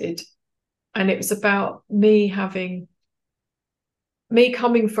 guided. And it was about me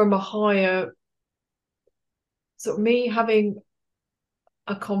coming from a higher, sort of me having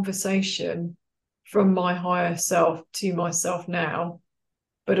a conversation from my higher self to myself now,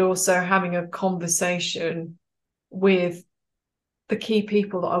 but also having a conversation with the key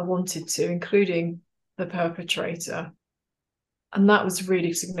people that I wanted to, including the perpetrator. And that was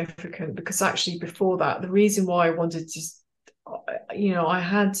really significant, because actually before that, the reason why I wanted to, I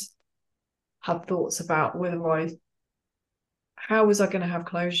had thoughts about how was I going to have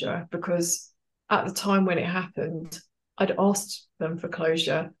closure? Because at the time when it happened, I'd asked them for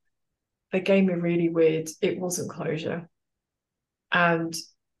closure. They gave me really weird, it wasn't closure. And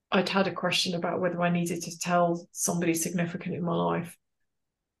I'd had a question about whether I needed to tell somebody significant in my life.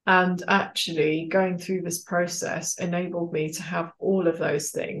 And actually going through this process enabled me to have all of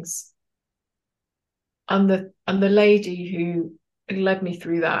those things. And the lady who led me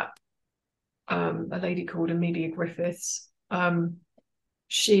through that, a lady called Amelia Griffiths,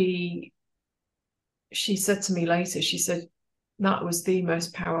 she said to me later, she said, that was the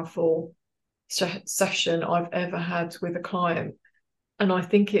most powerful session I've ever had with a client. And I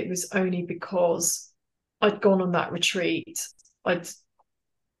think it was only because I'd gone on that retreat, and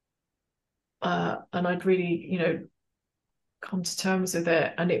I'd really, come to terms with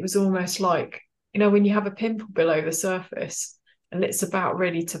it. And it was almost like, when you have a pimple below the surface and it's about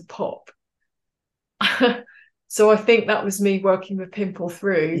ready to pop. So I think that was me working the pimple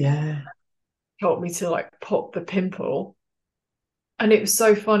through. Yeah. Helped me to pop the pimple. And it was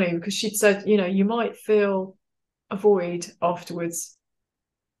so funny because she'd said, you might feel a void afterwards.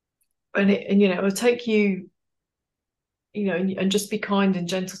 And it'll take you, and just be kind and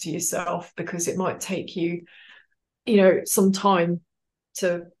gentle to yourself, because it might take you, some time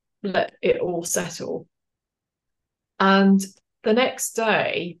to let it all settle. And the next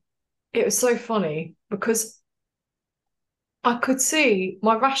day, it was so funny because I could see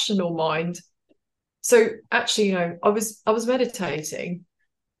my rational mind. So actually, I was meditating,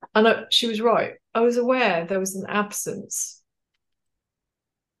 and she was right. I was aware there was an absence.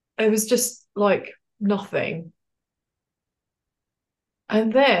 It was just like nothing.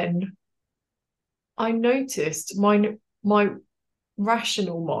 And then I noticed my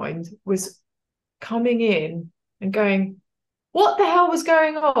rational mind was coming in and going, what the hell was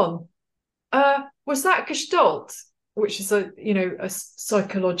going on? Was that Gestalt? Which is a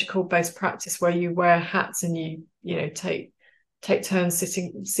psychological based practice where you wear hats and you take turns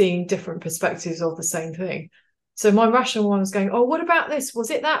seeing different perspectives of the same thing. So my rational one was going, oh, what about this? Was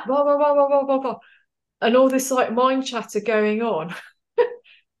it that? Blah blah blah blah blah blah blah, and all this mind chatter going on.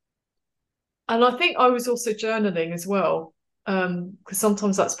 And I think I was also journaling as well, because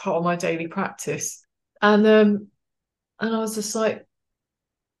sometimes that's part of my daily practice. And I was just like,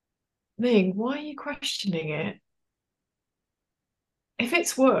 Ming, why are you questioning it? If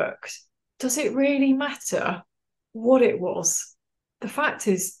it's worked, does it really matter what it was? The fact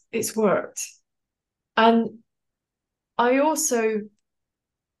is, it's worked. And I also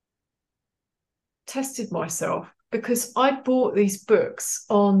tested myself, because I bought these books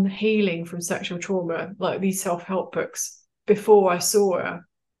on healing from sexual trauma, like these self-help books, before I saw her.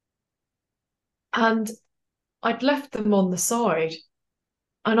 And I'd left them on the side,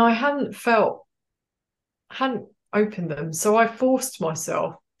 and I hadn't opened them. So I forced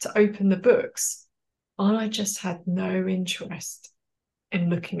myself to open the books, and I just had no interest in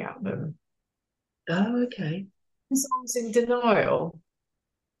looking at them. Oh, okay. Because I was in denial.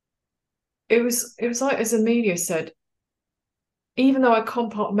 It was like, as Amelia said, even though I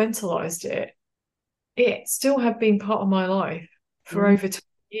compartmentalized it, it still had been part of my life for over 20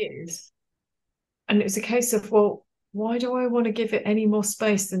 years. And it was a case of, well, why do I want to give it any more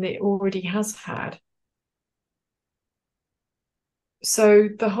space than it already has had? So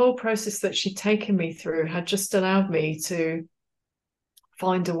the whole process that she'd taken me through had just allowed me to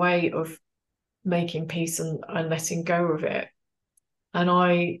find a way of making peace and letting go of it. And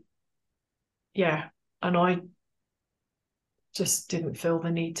I just didn't feel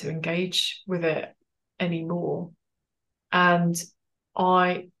the need to engage with it anymore. And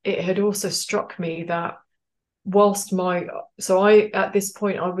it had also struck me that at this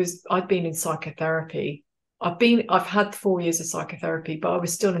point I'd been in psychotherapy. I've had 4 years of psychotherapy, but I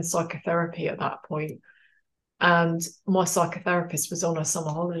was still in psychotherapy at that point. And my psychotherapist was on a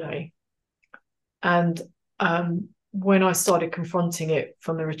summer holiday. And when I started confronting it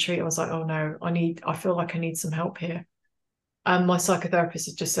from the retreat, I was like, oh no, I feel like I need some help here. And my psychotherapist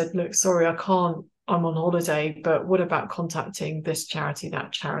had just said, look, sorry, I can't, I'm on holiday, but what about contacting this charity,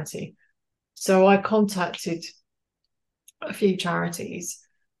 that charity? So I contacted a few charities,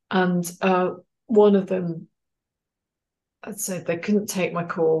 and one of them had said they couldn't take my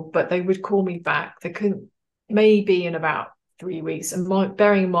call, but they would call me back. They couldn't, maybe in about 3 weeks. And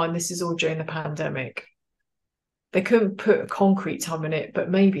bearing in mind, this is all during the pandemic. They couldn't put a concrete time in it, but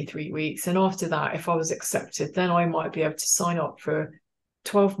maybe 3 weeks. And after that, if I was accepted, then I might be able to sign up for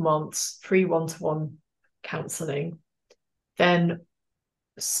 12 months, free one-to-one counselling, then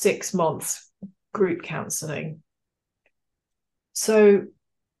 6 months group counselling. So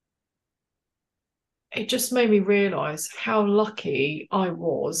it just made me realise how lucky I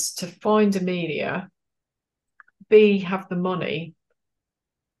was to find Amelia, B, have the money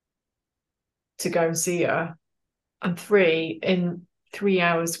to go and see her, and 3, in 3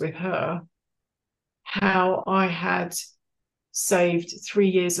 hours with her, how I had saved 3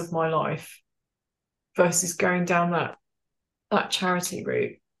 years of my life versus going down that charity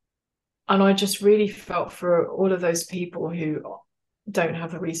route. And I just really felt for all of those people who don't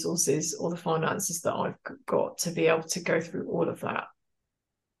have the resources or the finances that I've got to be able to go through all of that.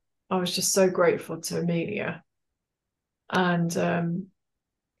 I was just so grateful to Amelia. And,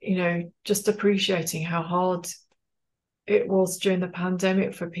 just appreciating how hard it was during the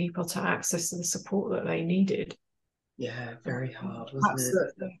pandemic for people to access the support that they needed. Yeah, very hard,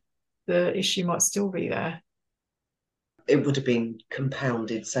 wasn't it? The issue might still be there. It would have been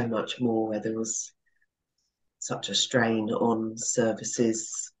compounded so much more where there was such a strain on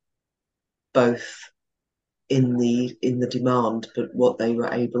services, both in the demand, but what they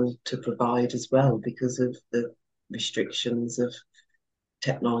were able to provide as well, because of the restrictions of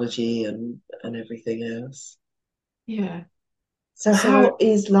technology and everything else. Yeah. So how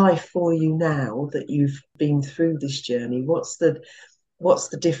is life for you now that you've been through this journey? What's the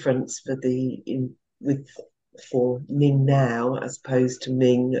difference for Ming now as opposed to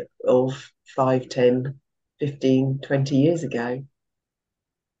Ming of 5, 10, 15, 20 years ago?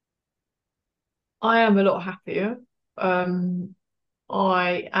 I am a lot happier. I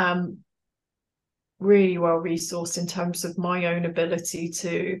am really well resourced in terms of my own ability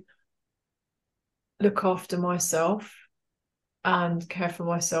to look after myself and care for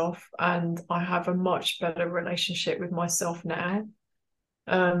myself, and I have a much better relationship with myself now.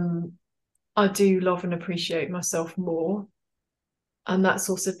 I do love and appreciate myself more, and that's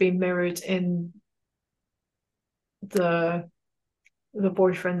also been mirrored in the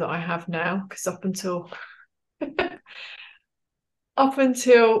boyfriend that I have now, because up until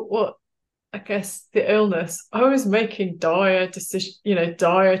what I guess the illness, I was making dire choices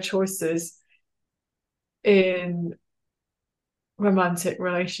in romantic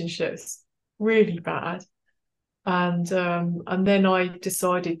relationships, really bad. And then I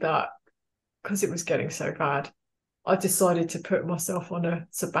decided that because it was getting so bad, I decided to put myself on a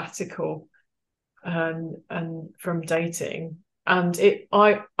sabbatical and from dating. And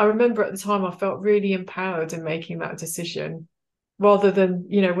I remember at the time I felt really empowered in making that decision, rather than,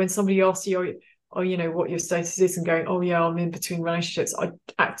 when somebody asks you, what your status is, and going, oh yeah, I'm in between relationships. I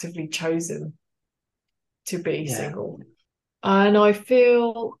actively chosen to be single. And I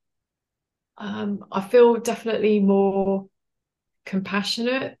feel definitely more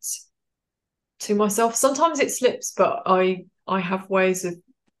compassionate to myself. Sometimes it slips, but I have ways of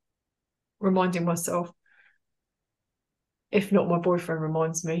reminding myself, if not my boyfriend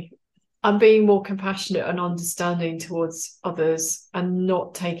reminds me. I'm being more compassionate and understanding towards others and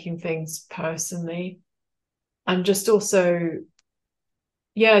not taking things personally. And just also,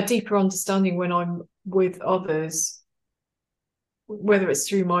 deeper understanding when I'm with others, whether it's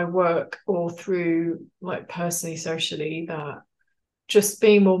through my work or through like personally, socially, that just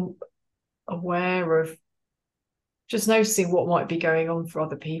being more aware of just noticing what might be going on for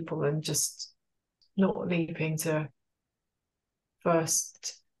other people and just not leaping to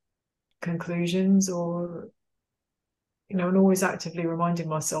first conclusions, or and always actively reminding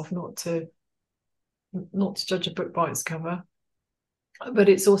myself not to judge a book by its cover. But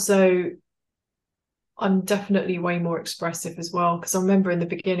it's also, I'm definitely way more expressive as well, because I remember in the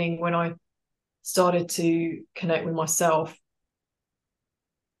beginning when I started to connect with myself,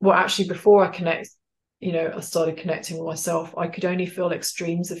 well, actually before I started connecting with myself, I could only feel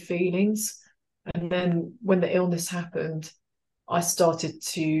extremes of feelings. And then when the illness happened, I started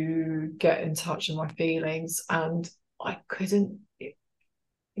to get in touch with my feelings, and I couldn't,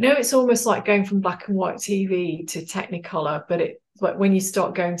 it's almost like going from black and white TV to Technicolor, but when you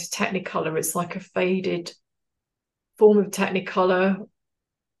start going to Technicolor, it's like a faded form of Technicolor.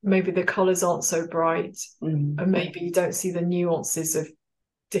 Maybe the colors aren't so bright, and maybe you don't see the nuances of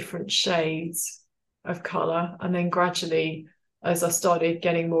different shades of color. And then gradually, as I started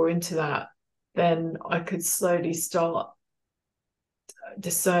getting more into that, then I could slowly start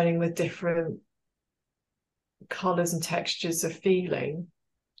discerning the different colors and textures of feeling,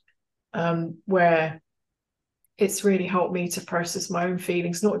 where it's really helped me to process my own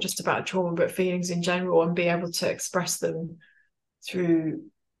feelings, not just about trauma, but feelings in general, and be able to express them through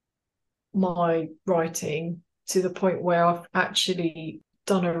my writing, to the point where I've actually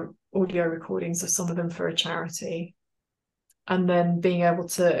done audio recordings of some of them for a charity, and then being able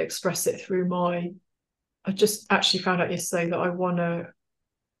to express it through I just actually found out yesterday that I won a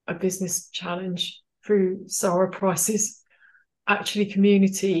business challenge through Sarah Price's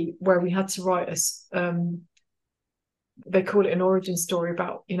community, where we had to write they call it an origin story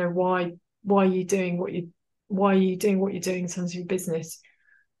about why are you doing what you're doing in terms of your business.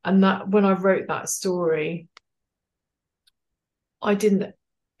 And that when I wrote that story, I didn't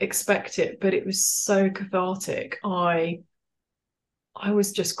expect it, but it was so cathartic. I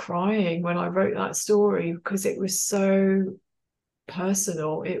was just crying when I wrote that story, because it was so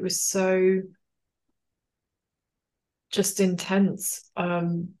personal. It was so just intense,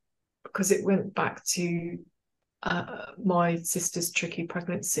 because it went back to my sister's tricky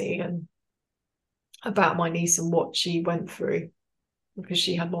pregnancy, and about my niece and what she went through, because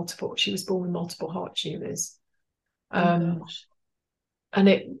she was born with multiple heart tumours. And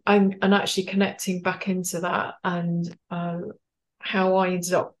actually connecting back into that, and how I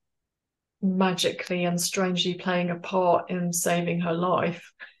ended up magically and strangely playing a part in saving her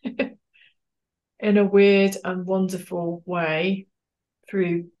life in a weird and wonderful way,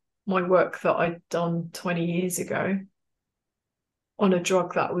 through my work that I'd done 20 years ago on a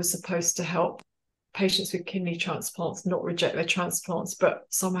drug that was supposed to help patients with kidney transplants not reject their transplants, but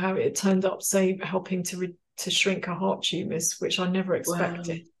somehow it turned up helping to shrink her heart tumours, which I never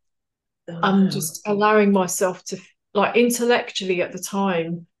expected. Wow. And just allowing myself to, like, intellectually at the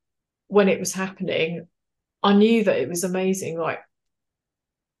time when it was happening, I knew that it was amazing, like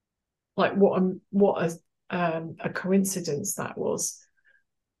what a coincidence that was.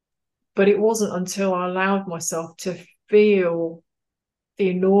 But it wasn't until I allowed myself to feel the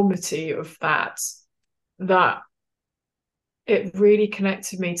enormity of that it really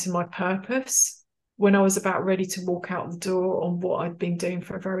connected me to my purpose, when I was about ready to walk out the door on what I'd been doing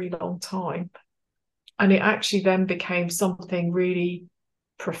for a very long time. And it actually then became something really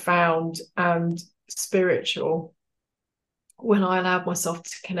profound and spiritual when I allowed myself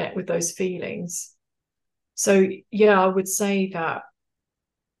to connect with those feelings. So yeah, I would say that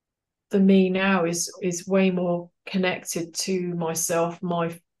the me now is way more connected to myself,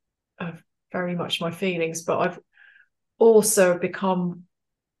 very much my feelings, but I've also become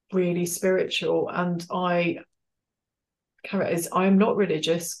really spiritual. And I'm not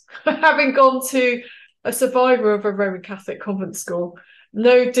religious, having gone to a survivor of a Roman Catholic convent school.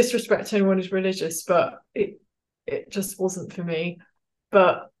 No disrespect to anyone who's religious, but it just wasn't for me.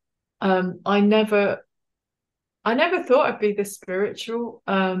 But I never thought I'd be this spiritual,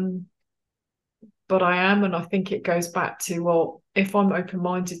 but I am. And I think it goes back to, well, if I'm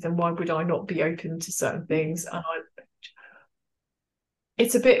open-minded, then why would I not be open to certain things? And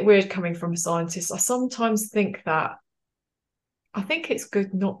it's a bit weird coming from a scientist. I sometimes think that I think it's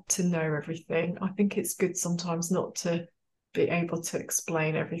good not to know everything. I think it's good sometimes not to be able to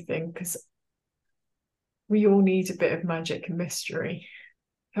explain everything, because we all need a bit of magic and mystery.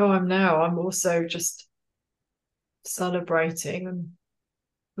 Who I'm now, I'm also just celebrating and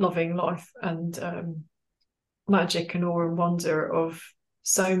loving life, and magic and awe and wonder of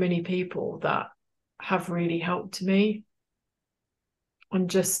so many people that have really helped me. I'm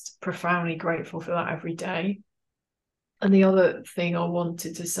just profoundly grateful for that every day. And the other thing I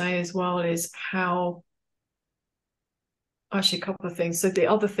wanted to say as well is how actually a couple of things. So the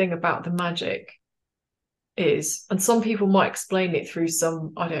other thing about the magic is, and some people might explain it through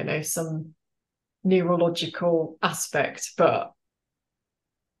some, I don't know, some neurological aspect, but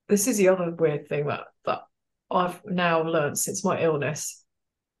this is the other weird thing that I've now learned since my illness.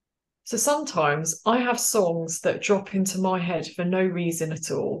 So sometimes I have songs that drop into my head for no reason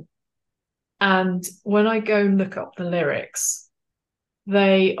at all. And when I go and look up the lyrics,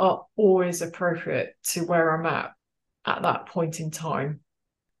 they are always appropriate to where I'm at that point in time.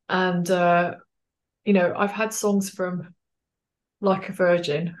 And, I've had songs from Like a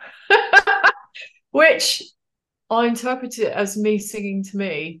Virgin, which I interpret it as me singing to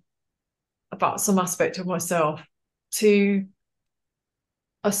me about some aspect of myself, to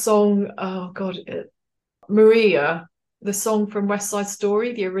a song, oh God, Maria, the song from West Side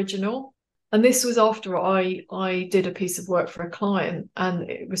Story, the original. And this was after I did a piece of work for a client, and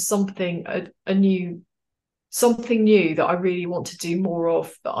it was something new that I really want to do more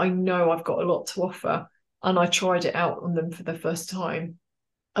of, that I know I've got a lot to offer. And I tried it out on them for the first time.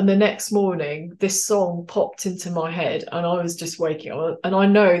 And the next morning, this song popped into my head, and I was just waking up. And I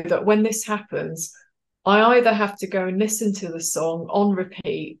know that when this happens, I either have to go and listen to the song on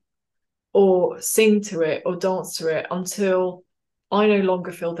repeat, or sing to it, or dance to it until I no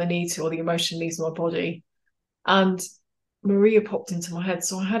longer feel the need to, or the emotion leaves my body. And Maria popped into my head,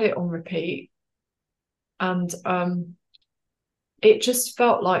 so I had it on repeat. And it just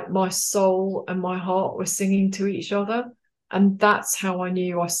felt like my soul and my heart were singing to each other. And that's how I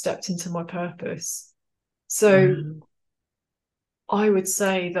knew I stepped into my purpose. So I would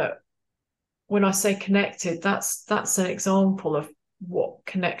say that when I say connected, that's an example of what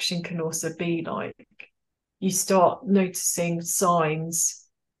connection can also be like. You start noticing signs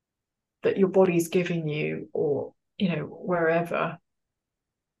that your body's giving you, or, wherever,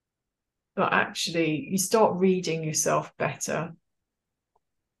 but actually you start reading yourself better,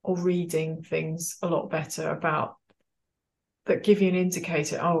 or reading things a lot better about that give you an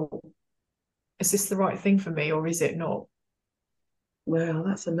indicator. Oh, is this the right thing for me, or is it not? Well,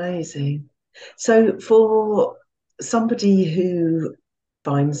 that's amazing. So for somebody who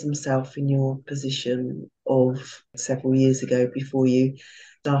finds himself in your position of several years ago, before you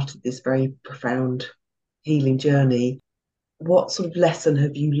started this very profound healing journey, what sort of lesson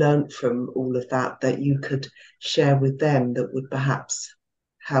have you learnt from all of that you could share with them that would perhaps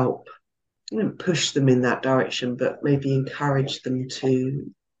help, push them in that direction, but maybe encourage them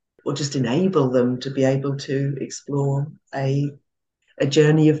to, or just enable them to be able to explore a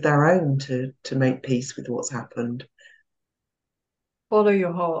journey of their own to make peace with what's happened? Follow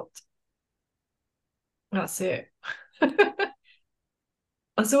your heart. That's it.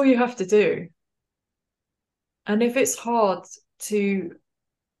 That's all you have to do. And if it's hard to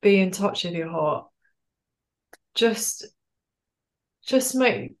be in touch with your heart, just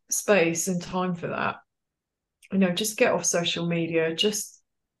make space and time for that. Just get off social media, just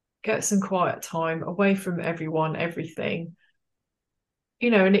get some quiet time away from everyone, everything.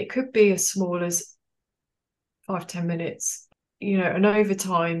 And it could be as small as 5-10 minutes, and over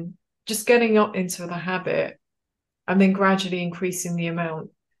time, just getting up into the habit, and then gradually increasing the amount.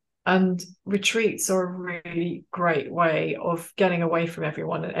 And retreats are a really great way of getting away from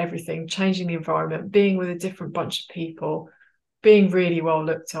everyone and everything, changing the environment, being with a different bunch of people, being really well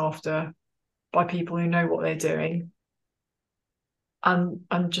looked after by people who know what they're doing, and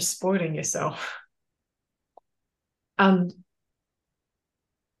just spoiling yourself. And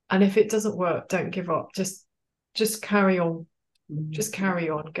if it doesn't work, don't give up. Just carry on. Just carry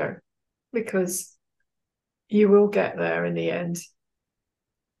on, go. Because you will get there in the end.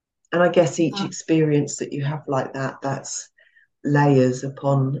 And I guess each experience that you have like that, that's layers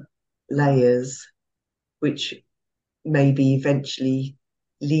upon layers, which maybe eventually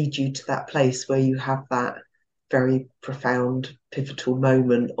lead you to that place where you have that very profound, pivotal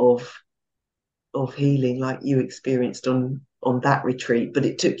moment of healing, like you experienced on that retreat. But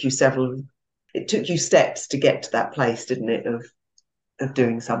it took you steps to get to that place, didn't it, of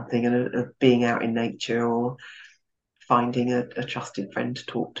doing something, and of being out in nature, or finding a trusted friend to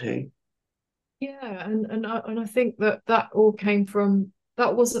talk to. Yeah, and I think that all came from,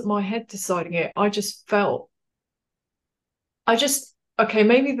 that wasn't my head deciding it. Okay,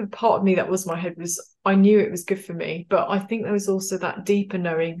 maybe the part of me that was my head was, I knew it was good for me, but I think there was also that deeper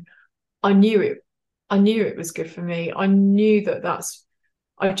knowing. I knew it was good for me. I knew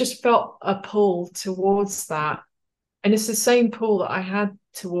I just felt a pull towards that. And it's the same pull that I had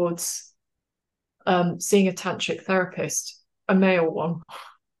towards seeing a tantric therapist, a male one.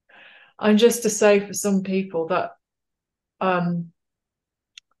 And just to say, for some people, that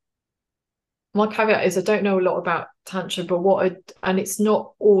my caveat is I don't know a lot about Tantra, and it's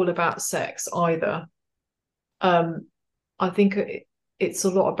not all about sex either. I think it's a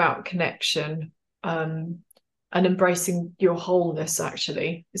lot about connection, and embracing your wholeness.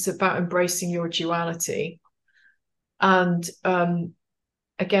 Actually, it's about embracing your duality. And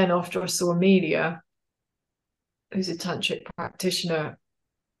again, after I saw Amelia, who's a tantric practitioner,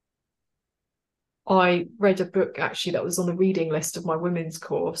 I read a book actually that was on the reading list of my women's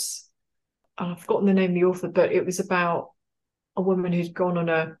course. And I've forgotten the name of the author, but it was about a woman who'd gone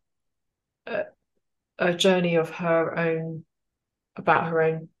on a journey of her own, about her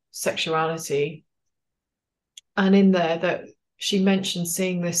own sexuality. And in there, that she mentioned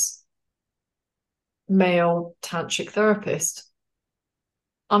seeing this male tantric therapist.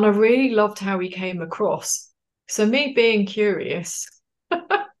 And I really loved how he came across. So me being curious,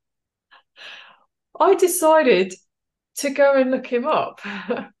 I decided to go and look him up.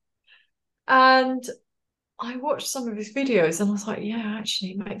 And I watched some of his videos and I was like, yeah,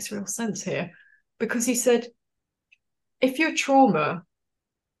 actually, it makes real sense here. Because he said, if your trauma,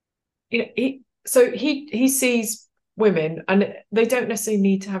 he sees women, and they don't necessarily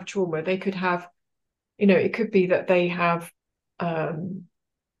need to have trauma. They could have, it could be that they have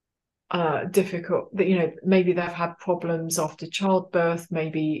difficult, that, maybe they've had problems after childbirth,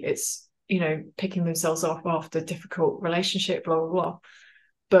 maybe it's, picking themselves up after a difficult relationship, blah, blah, blah.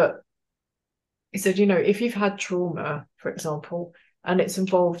 But he said, if you've had trauma, for example, and it's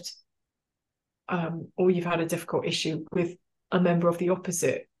involved, or you've had a difficult issue with a member of the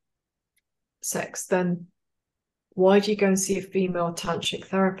opposite sex, then why do you go and see a female tantric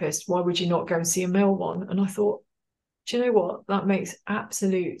therapist? Why would you not go and see a male one? And I thought, do you know what? That makes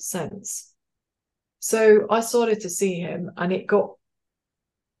absolute sense. So I started to see him,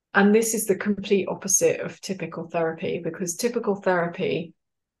 and this is the complete opposite of typical therapy, because typical therapy,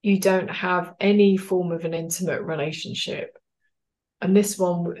 you don't have any form of an intimate relationship. And this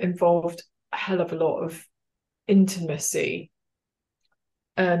one involved a hell of a lot of intimacy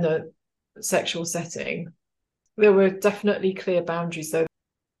in a sexual setting. There were definitely clear boundaries, though.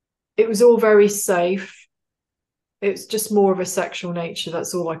 It was all very safe. It's just more of a sexual nature.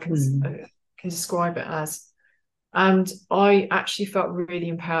 That's all I can describe it as. And I actually felt really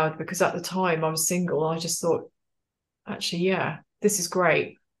empowered, because at the time I was single. I just thought, actually, yeah, this is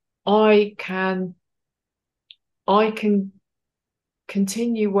great. I can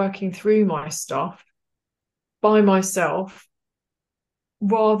continue working through my stuff by myself,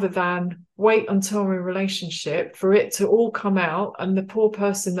 rather than wait until I'm in a relationship for it to all come out and the poor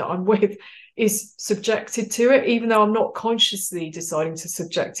person that I'm with is subjected to it, even though I'm not consciously deciding to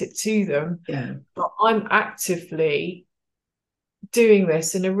subject it to them. Yeah. But I'm actively doing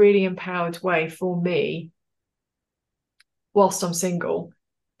this in a really empowered way for me whilst I'm single,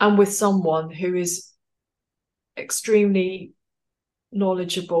 and with someone who is extremely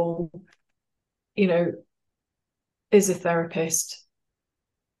knowledgeable, is a therapist.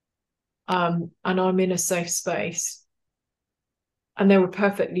 And I'm in a safe space. And they were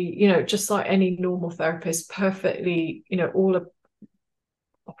perfectly, just like any normal therapist, perfectly, all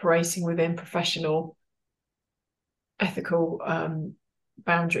operating within professional, ethical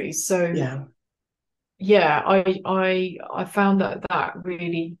boundaries. So yeah, I found that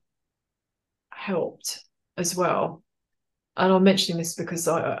really helped as well. And I'm mentioning this because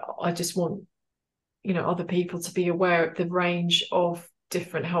I just want, other people to be aware of the range of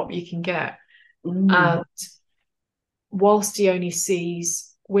different help you can get. And whilst he only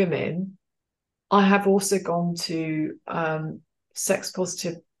sees women, I have also gone to sex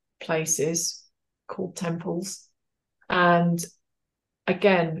positive places called temples, and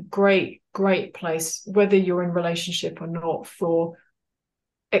again, great place, whether you're in a relationship or not, for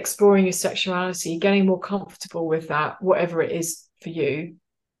exploring your sexuality, getting more comfortable with that, whatever it is for you,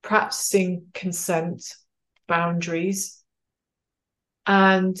 practicing consent, boundaries,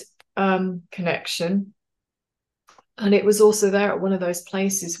 and connection. And it was also there at one of those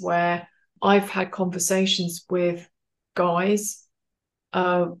places where I've had conversations with guys.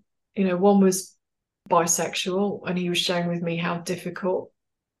 One was bisexual, and he was sharing with me how difficult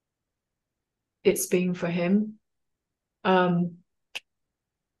it's been for him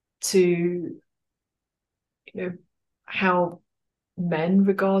to, how men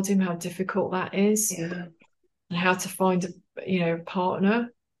regard him, how difficult that is, and how to find a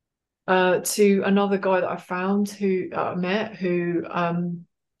partner. To another guy that I found, who I met, who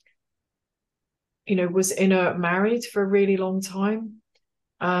was married for a really long time,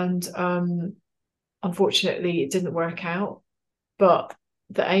 and unfortunately it didn't work out. But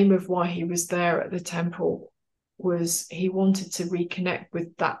the aim of why he was there at the temple was he wanted to reconnect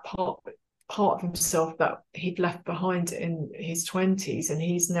with that part part of himself that he'd left behind in his 20s, and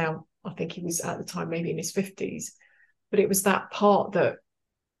he's now, I think he was at the time maybe in his 50s, but it was that part that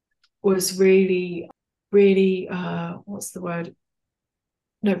was really, really, what's the word?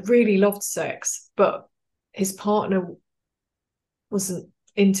 No, really loved sex, but his partner wasn't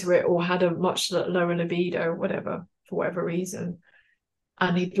into it or had a much lower libido or whatever, for whatever reason.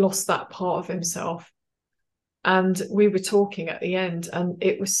 And he'd lost that part of himself. And we were talking at the end, and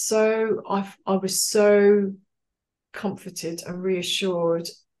it was so, I was so comforted and reassured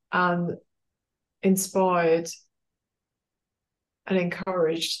and inspired and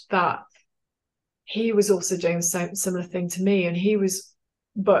encouraged that he was also doing the same similar thing to me. And he was,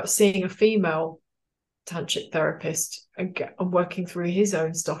 but seeing a female tantric therapist and working through his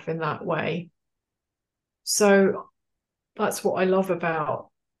own stuff in that way. So that's what I love about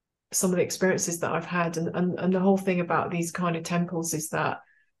some of the experiences that I've had, and the whole thing about these kind of temples is that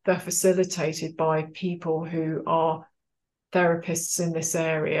they're facilitated by people who are therapists in this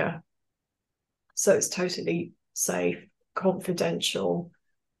area. So it's totally safe, confidential,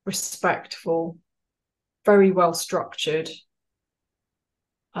 respectful, very well structured.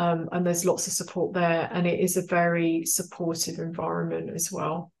 And there's lots of support there, and it is a very supportive environment as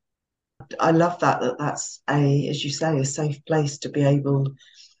well. I love that's as you say, a safe place to be able,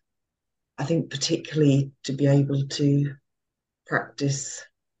 I think particularly to be able to practice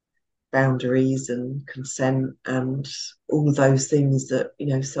boundaries and consent and all those things that,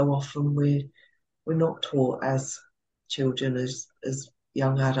 so often we're not taught as children, as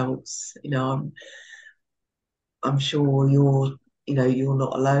young adults. I'm sure you're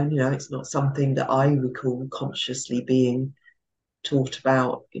not alone. It's not something that I recall consciously being taught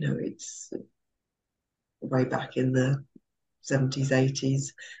about. It's way back in the 70s,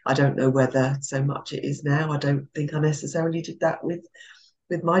 80s. I don't know whether so much it is now. I don't think I necessarily did that with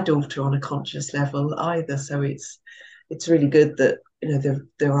my daughter on a conscious level either. So it's really good that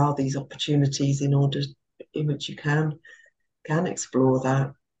there are these opportunities in which you can explore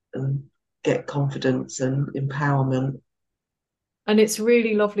that and get confidence and empowerment. And it's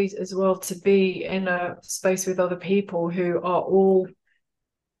really lovely as well to be in a space with other people who are all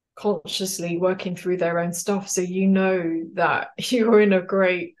consciously working through their own stuff. So you know that you're in a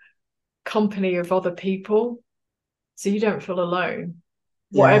great company of other people. So you don't feel alone.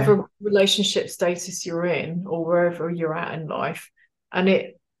 Yeah. Whatever relationship status you're in or wherever you're at in life. And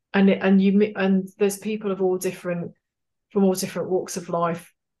there's people of all different walks of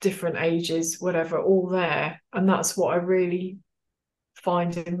life, different ages, whatever, all there. And that's what I really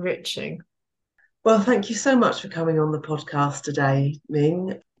find enriching. Well, thank you so much for coming on the podcast today,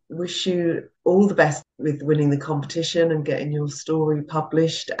 Ming. Wish you all the best with winning the competition and getting your story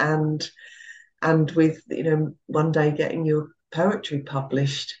published, and with one day getting your poetry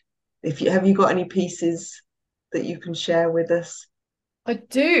published. Have you got any pieces that you can share with us? I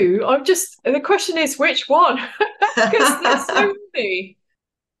do. The question is which one? Because there's so many.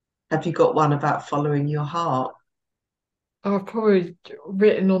 Have you got one about following your heart? I've probably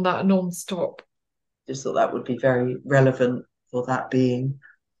written on that non-stop. Just thought that would be very relevant for that being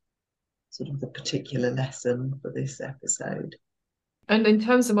sort of the particular lesson for this episode. And in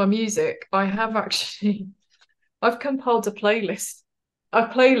terms of my music, I've compiled a playlist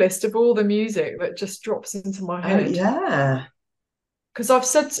of all the music that just drops into my head. Oh, yeah. Because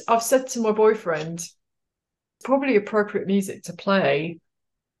I've said to my boyfriend, probably appropriate music to play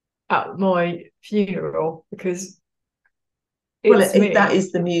at my funeral, because that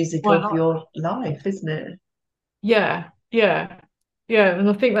is the music of your life, isn't it? Yeah. And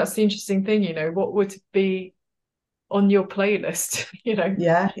I think that's the interesting thing, what would be on your playlist,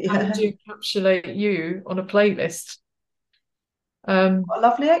 Yeah. How would you encapsulate you on a playlist? What a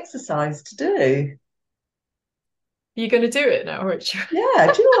lovely exercise to do. You're going to do it now, Richard?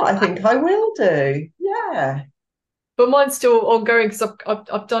 Yeah, do you know what I think I will do? Yeah. But mine's still ongoing because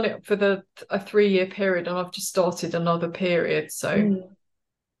I've done it for a 3-year period, and I've just started another period. So,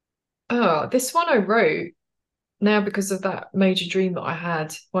 this one I wrote now because of that major dream that I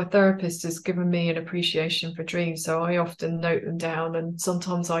had. My therapist has given me an appreciation for dreams, so I often note them down, and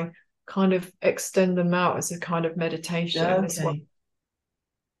sometimes I kind of extend them out as a kind of meditation. Okay.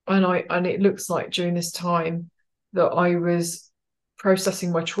 And it looks like during this time that I was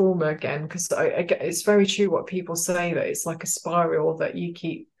processing my trauma again, because it's very true what people say, that it's like a spiral that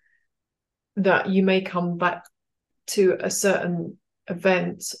you may come back to a certain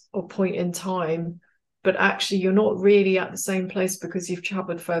event or point in time, but actually you're not really at the same place because you've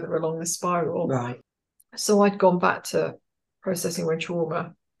traveled further along the spiral. Right. So I'd gone back to processing my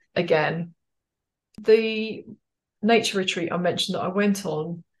trauma again. The nature retreat I mentioned that I went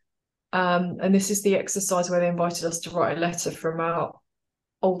on, And this is the exercise where they invited us to write a letter from our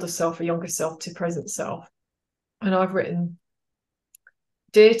older self or younger self to present self. And I've written,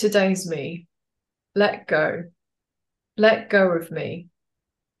 "Dear today's me, let go of me.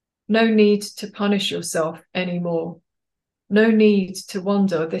 No need to punish yourself anymore. No need to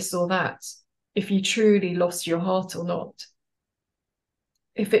wonder this or that, if you truly lost your heart or not.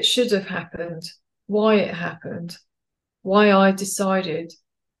 If it should have happened, why it happened, why I decided,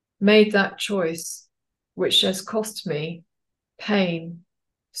 made that choice, which has cost me pain,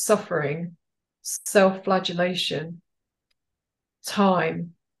 suffering, self-flagellation,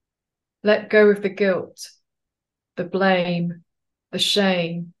 time. Let go of the guilt, the blame, the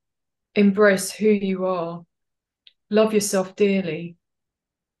shame. Embrace who you are. Love yourself dearly.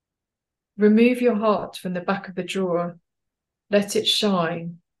 Remove your heart from the back of the drawer. Let it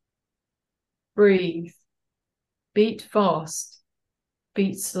shine. Breathe. Beat fast.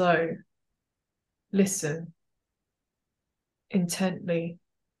 Beat slow. Listen intently.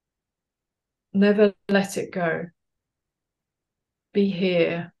 Never let it go. Be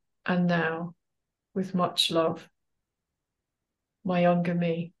here and now with much love. My younger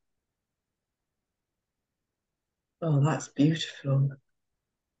me." Oh, that's beautiful.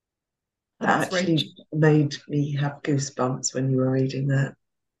 That Thanks, actually Rachel. made me have goosebumps when you were reading that.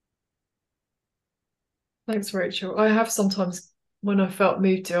 Thanks, Rachel. I have sometimes, when I felt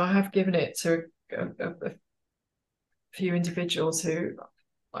moved to, I have given it to a few individuals who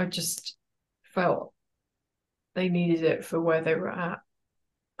I just felt they needed it for where they were at.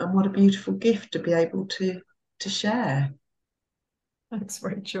 And what a beautiful gift to be able to share. Thanks,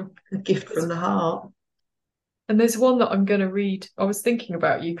 Rachel. A gift from the heart. And there's one that I'm going to read. I was thinking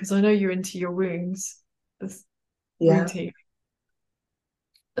about you because I know you're into your wounds, this Yeah. wound healing.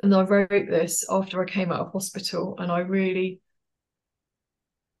 And I wrote this after I came out of hospital, and I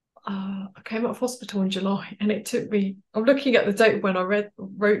came out of hospital in July, and it took me, I'm looking at the date when I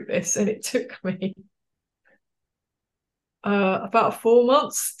wrote this, and it took me about 4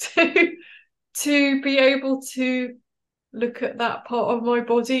 months to be able to look at that part of my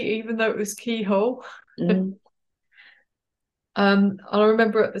body, even though it was keyhole. Mm. And I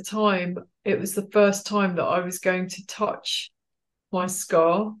remember at the time, it was the first time that I was going to touch my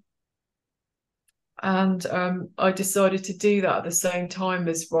scar. And I decided to do that at the same time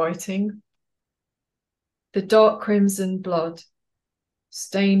as writing. The dark crimson blood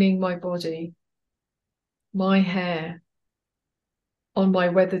staining my body, my hair, on my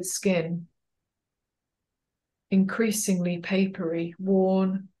weathered skin, increasingly papery,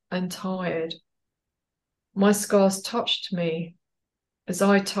 worn and tired. My scars touched me as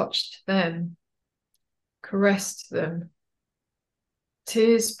I touched them, caressed them,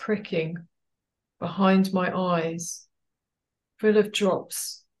 tears pricking behind my eyes, full of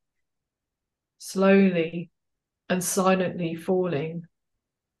drops, slowly and silently falling,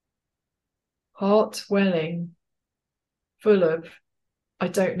 heart welling, full of I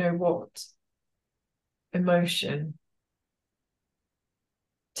don't know what, emotion,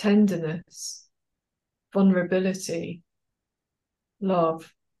 tenderness, vulnerability,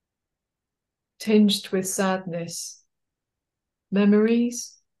 love, tinged with sadness,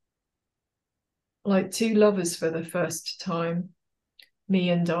 memories, like two lovers for the first time, me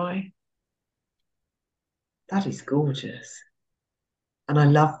and I. That is gorgeous. And I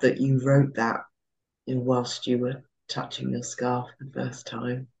love that you wrote that whilst you were touching your scarf for the first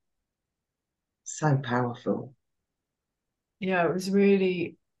time. So powerful. Yeah, it was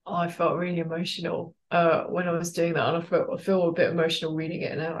really, I felt really emotional when I was doing that, and I feel a bit emotional reading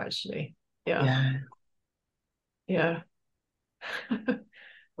it now, actually. Yeah. Wow.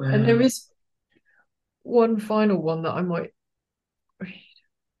 And there is one final one that I might read,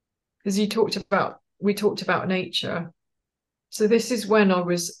 because we talked about nature. So this is when I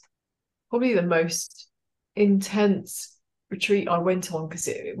was probably the most intense retreat I went on, because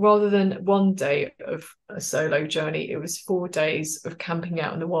rather than one day of a solo journey, it was 4 days of camping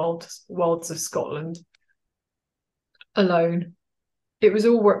out in the wilds of Scotland alone. It was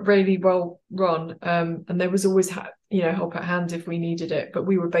all really well run, and there was always help at hand if we needed it, but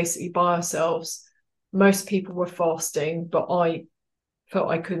we were basically by ourselves. Most people were fasting, but I felt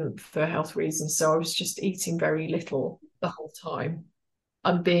I couldn't for health reasons, so I was just eating very little the whole time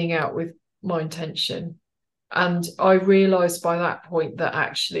and being out with my intention. And I realized by that point that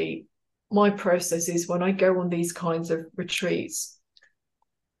actually my process is, when I go on these kinds of retreats,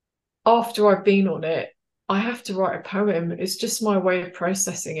 after I've been on it, I have to write a poem. It's just my way of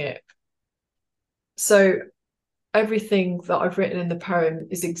processing it. So everything that I've written in the poem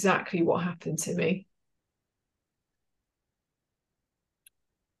is exactly what happened to me.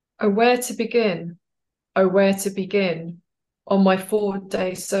 Oh, where to begin? Oh, where to begin on my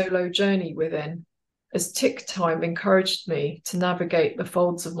 4-day solo journey within, as tick time encouraged me to navigate the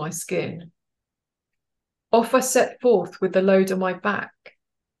folds of my skin. Off I set forth with the load on my back,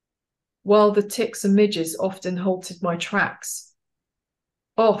 while the ticks and midges often halted my tracks.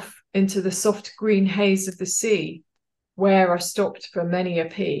 Off into the soft green haze of the sea, where I stopped for many a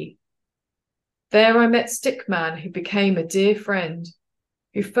pee. There I met Stickman, who became a dear friend,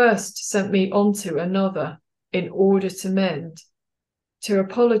 who first sent me on to another in order to mend, to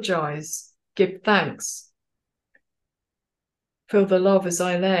apologise, give thanks, feel the love as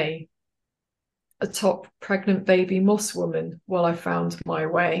I lay atop pregnant baby moss woman while I found my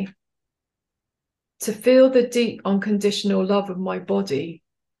way. To feel the deep unconditional love of my body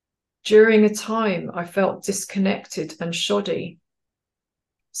during a time I felt disconnected and shoddy.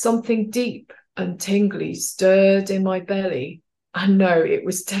 Something deep and tingly stirred in my belly. I know it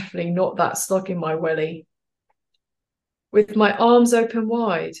was definitely not that slug in my welly. With my arms open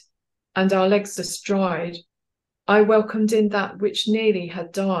wide and our legs astride, I welcomed in that which nearly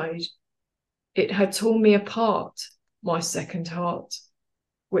had died. It had torn me apart, my second heart,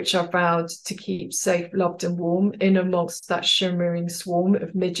 which I vowed to keep safe, loved and warm in amongst that shimmering swarm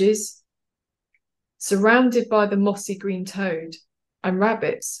of midges, surrounded by the mossy green toad and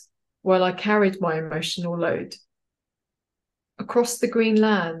rabbits while I carried my emotional load. Across the green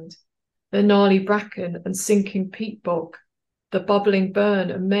land, the gnarly bracken and sinking peat bog, the bubbling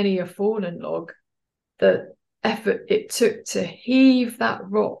burn and many a fallen log, the effort it took to heave that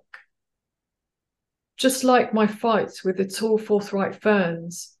rock. Just like my fight with the tall forthright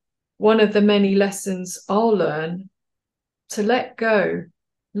ferns, one of the many lessons I'll learn: to let go,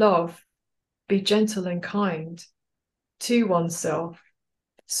 love, be gentle and kind to oneself.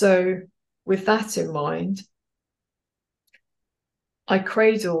 So with that in mind, I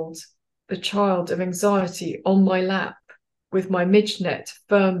cradled the child of anxiety on my lap with my midge net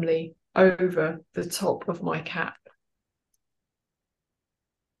firmly over the top of my cap.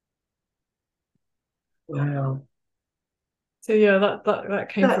 Wow. So yeah, that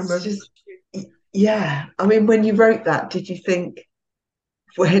came That's from just, yeah. I mean, when you wrote that, did you think,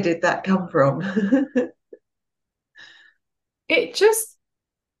 where did that come from? it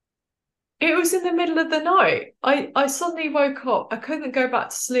was in the middle of the night. I suddenly woke up. I couldn't go back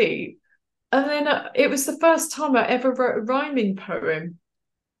to sleep. And then it was the first time I ever wrote a rhyming poem.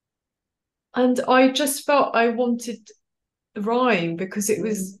 And I just felt I wanted the rhyme because it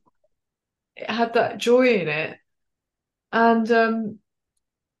had that joy in it. And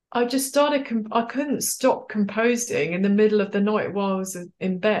I just started, I couldn't stop composing in the middle of the night while I was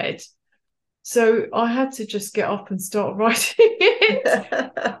in bed. So I had to just get up and start writing it.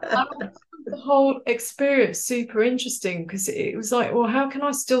 I found the whole experience super interesting because it was like, well, how can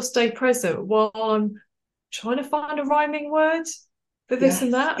I still stay present while I'm trying to find a rhyming word for this and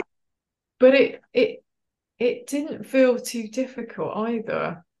Yes. that? But it didn't feel too difficult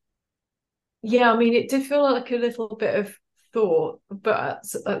either. Yeah, I mean, it did feel like a little bit of thought, but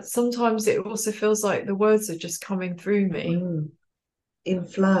sometimes it also feels like the words are just coming through me. In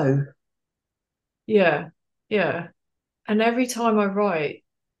flow. Yeah, yeah. And every time I write,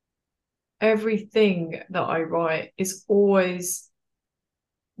 everything that I write is always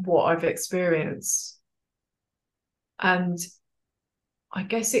what I've experienced. And I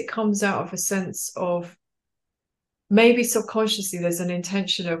guess it comes out of a sense of maybe subconsciously there's an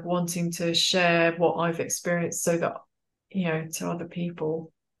intention of wanting to share what I've experienced so that, to other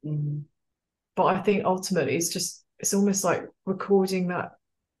people. Mm. But I think ultimately it's almost like recording that,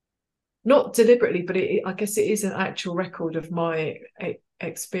 not deliberately, but I guess it is an actual record of my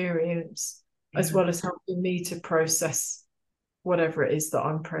experience, as well as helping me to process whatever it is that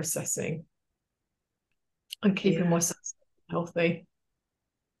I'm processing and keeping myself healthy.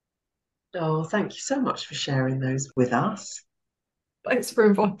 Oh, thank you so much for sharing those with us. Thanks for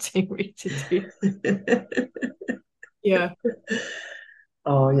inviting me to do. Yeah.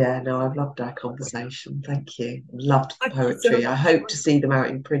 Oh, yeah, no, I've loved our conversation. Thank you. Loved the Thank you so poetry. I much. hope to see them out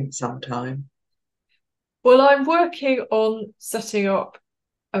in print sometime. Well, I'm working on setting up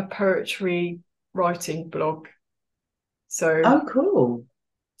a poetry writing blog. Oh, cool.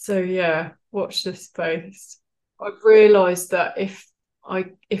 So yeah, watch this space. I've realised that if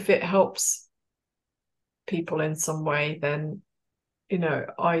it helps people in some way, then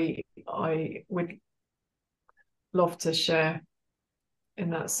I would love to share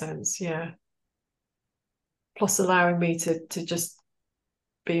in that sense. Yeah. Plus allowing me to just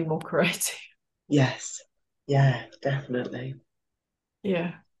be more creative. Yes. Yeah, definitely.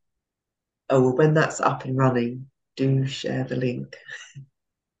 Yeah. Oh, well, when that's up and running, do share the link.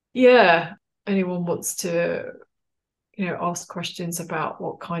 Yeah, anyone wants to, ask questions about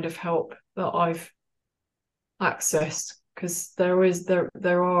what kind of help that I've accessed, because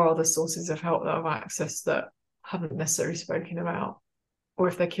there are other sources of help that I've accessed that haven't necessarily spoken about, or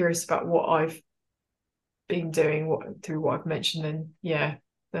if they're curious about what I've been doing through what I've mentioned,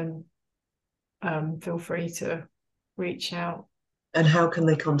 then feel free to reach out. And how can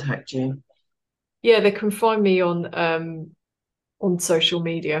they contact you? Yeah, they can find me on social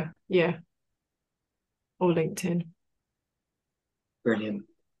media, yeah, or LinkedIn. Brilliant.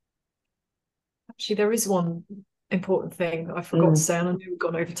 Actually, there is one important thing I forgot to say, and I know we've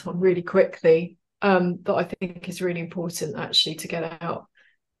gone over time really quickly, that I think is really important actually to get out.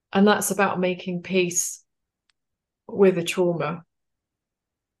 And that's about making peace with a trauma.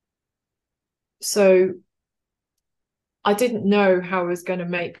 So I didn't know how I was going to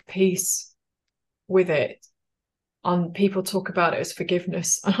make peace with it. And people talk about it as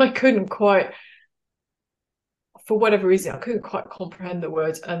forgiveness. And I couldn't quite, for whatever reason, I couldn't quite comprehend the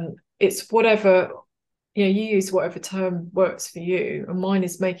word. And it's whatever, you use whatever term works for you. And mine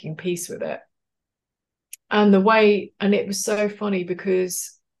is making peace with it. And it was so funny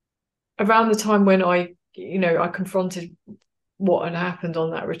because around the time when I confronted what had happened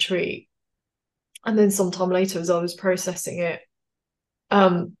on that retreat, and then sometime later as I was processing it,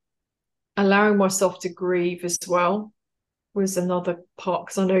 allowing myself to grieve as well was another part,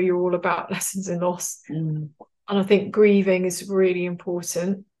 because I know you're all about lessons in loss. And I think grieving is really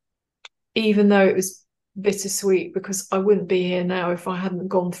important, even though it was bittersweet, because I wouldn't be here now if I hadn't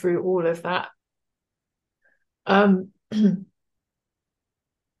gone through all of that.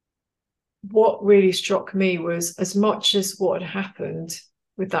 What really struck me was, as much as what had happened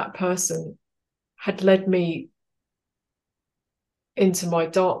with that person had led me into my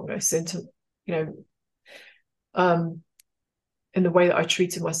darkness, into, in the way that I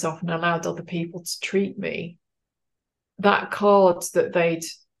treated myself and allowed other people to treat me, that card that they'd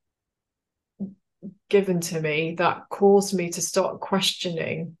given to me, that caused me to start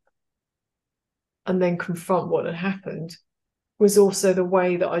questioning and then confront what had happened, was also the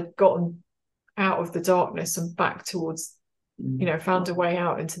way that I'd gotten out of the darkness and back towards, found a way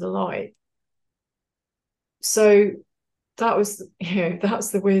out into the light. So that was, that's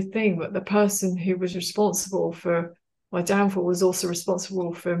the weird thing, that the person who was responsible for my downfall was also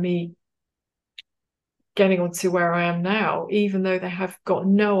responsible for me getting on to where I am now, even though they have got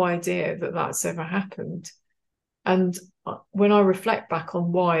no idea that that's ever happened. And when I reflect back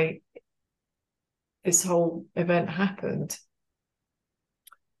on why this whole event happened,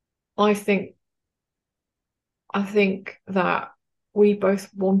 I think that we both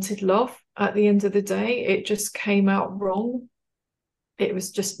wanted love at the end of the day. It just came out wrong. It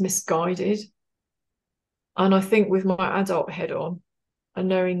was just misguided. And I think with my adult head on, and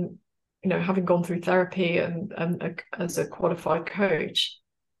knowing, having gone through therapy and as a qualified coach,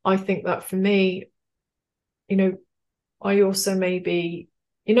 I think that for me, I also maybe,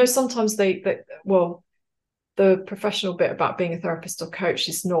 sometimes the professional bit about being a therapist or coach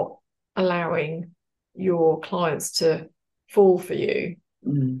is not allowing your clients to fall for you.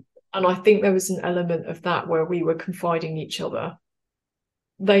 And I think there was an element of that where we were confiding each other.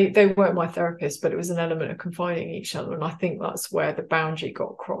 They weren't my therapist, but it was an element of confiding each other. And I think that's where the boundary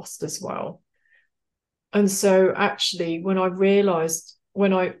got crossed as well. And so actually, when I realized,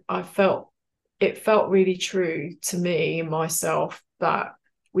 when I felt, it felt really true to me and myself that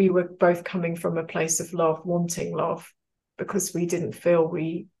we were both coming from a place of love, wanting love, because we didn't feel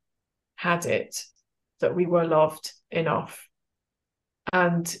we had it, that we were loved enough.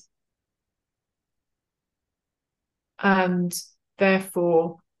 And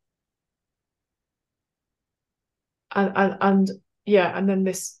therefore, and then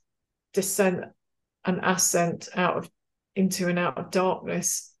this descent and ascent into and out of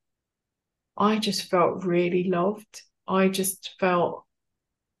darkness, I just felt really loved. I just felt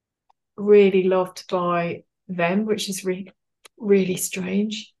really loved by them, which is really, really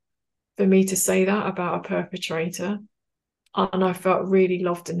strange for me to say that about a perpetrator. And I felt really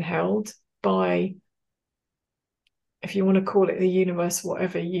loved and held by, if you want to call it the universe,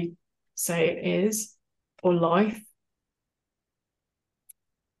 whatever you say it is, or life.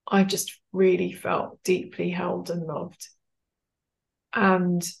 I just really felt deeply held and loved.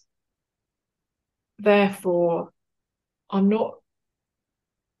 And therefore, I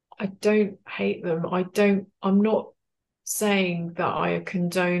don't hate them. I'm not saying that I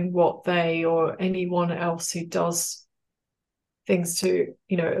condone what they or anyone else who does things to,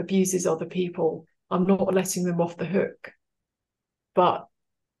 abuses other people. I'm not letting them off the hook. But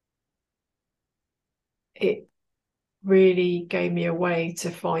really gave me a way to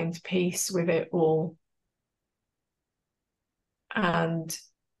find peace with it all and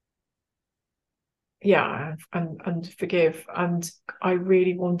and forgive. And I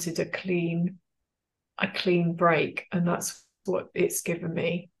really wanted a clean break, and that's what it's given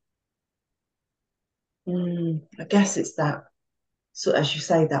me. I guess it's that, so as you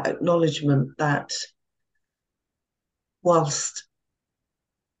say, that acknowledgement that whilst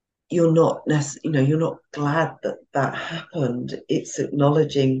you're not you're not glad that that happened, it's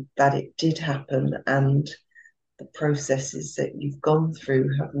acknowledging that it did happen, and the processes that you've gone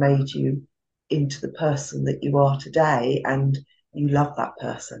through have made you into the person that you are today, and you love that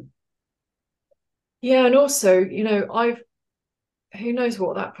person. Yeah, and also, who knows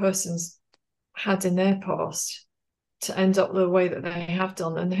what that person's had in their past to end up the way that they have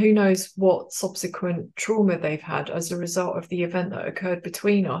done, and who knows what subsequent trauma they've had as a result of the event that occurred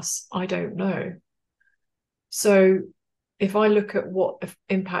between us. I don't know. So if I look at what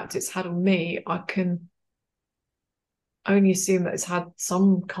impact it's had on me, I can only assume that it's had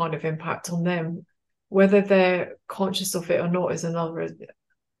some kind of impact on them. Whether they're conscious of it or not is another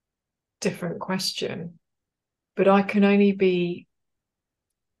different question. But I can only be,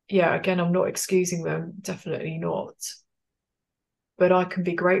 again, I'm not excusing them, definitely not. But I can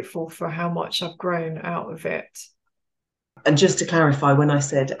be grateful for how much I've grown out of it. And just to clarify, when I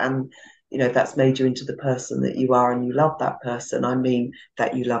said, and that's made you into the person that you are and you love that person, I mean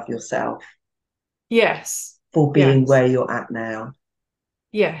that you love yourself. Yes. For being where you're at now.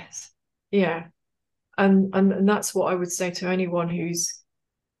 Yes. Yeah. And that's what I would say to anyone who's,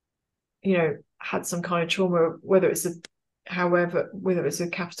 had some kind of trauma, whether it's a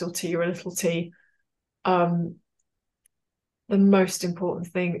capital T or a little t. The most important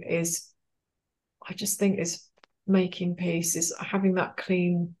thing is, I just think, is making peace, is having that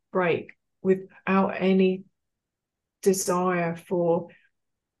clean break without any desire for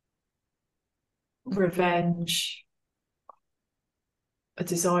revenge, a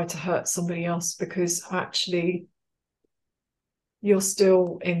desire to hurt somebody else, because actually you're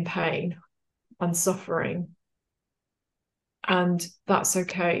still in pain and suffering, and that's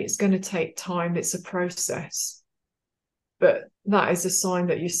okay. It's going to take time. It's a process, but that is a sign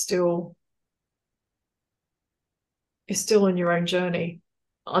that you're still on your own journey.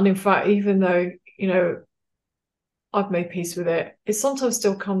 And in fact, even though I've made peace with it, it sometimes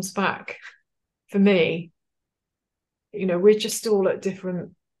still comes back. For me, we're just all at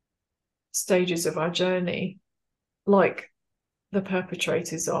different stages of our journey, like the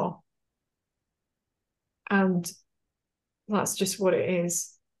perpetrators are. And that's just what it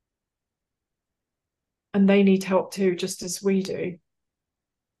is. And they need help too, just as we do.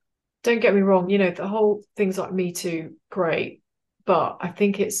 Don't get me wrong, the whole things like Me Too, great. But I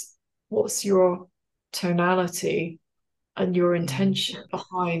think it's what's your tonality and your intention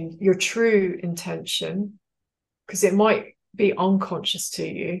behind your true intention, because it might be unconscious to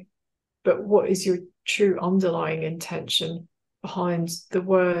you, but what is your true underlying intention behind the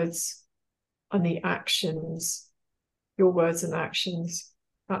words and the actions, your words and actions?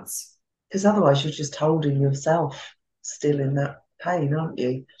 That's because otherwise you're just holding yourself still in that pain, aren't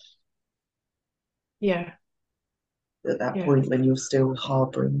you? Yeah. At that point, when you're still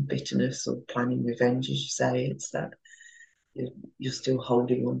harbouring bitterness or planning revenge, as you say, it's that you're still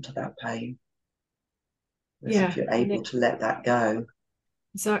holding on to that pain. Whereas if you're able to let that go,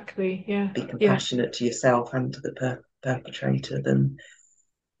 exactly, be compassionate to yourself and to the perpetrator, then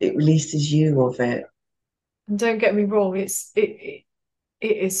it releases you of it. And don't get me wrong, it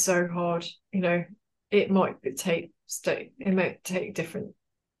is so hard. It might take different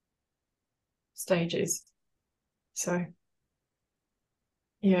stages. So,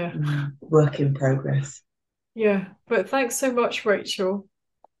 work in progress. Yeah, but thanks so much, Rachel.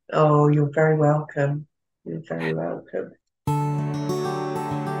 Oh, you're very welcome. You're very welcome.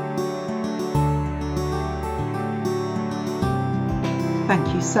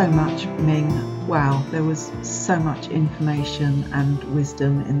 Thank you so much, Ming. Wow, there was so much information and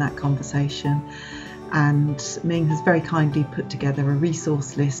wisdom in that conversation. And Ming has very kindly put together a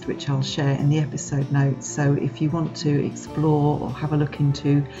resource list which I'll share in the episode notes. So if you want to explore or have a look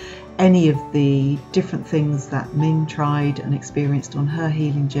into any of the different things that Ming tried and experienced on her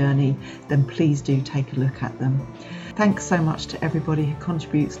healing journey, then please do take a look at them. Thanks so much to everybody who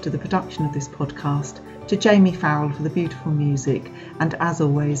contributes to the production of this podcast, to Jamie Farrell for the beautiful music, and as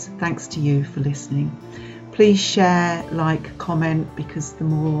always, thanks to you for listening. Please share, like, comment, because the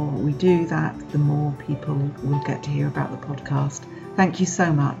more we do that, the more people will get to hear about the podcast. Thank you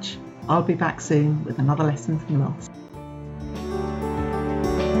so much. I'll be back soon with another lesson from loss.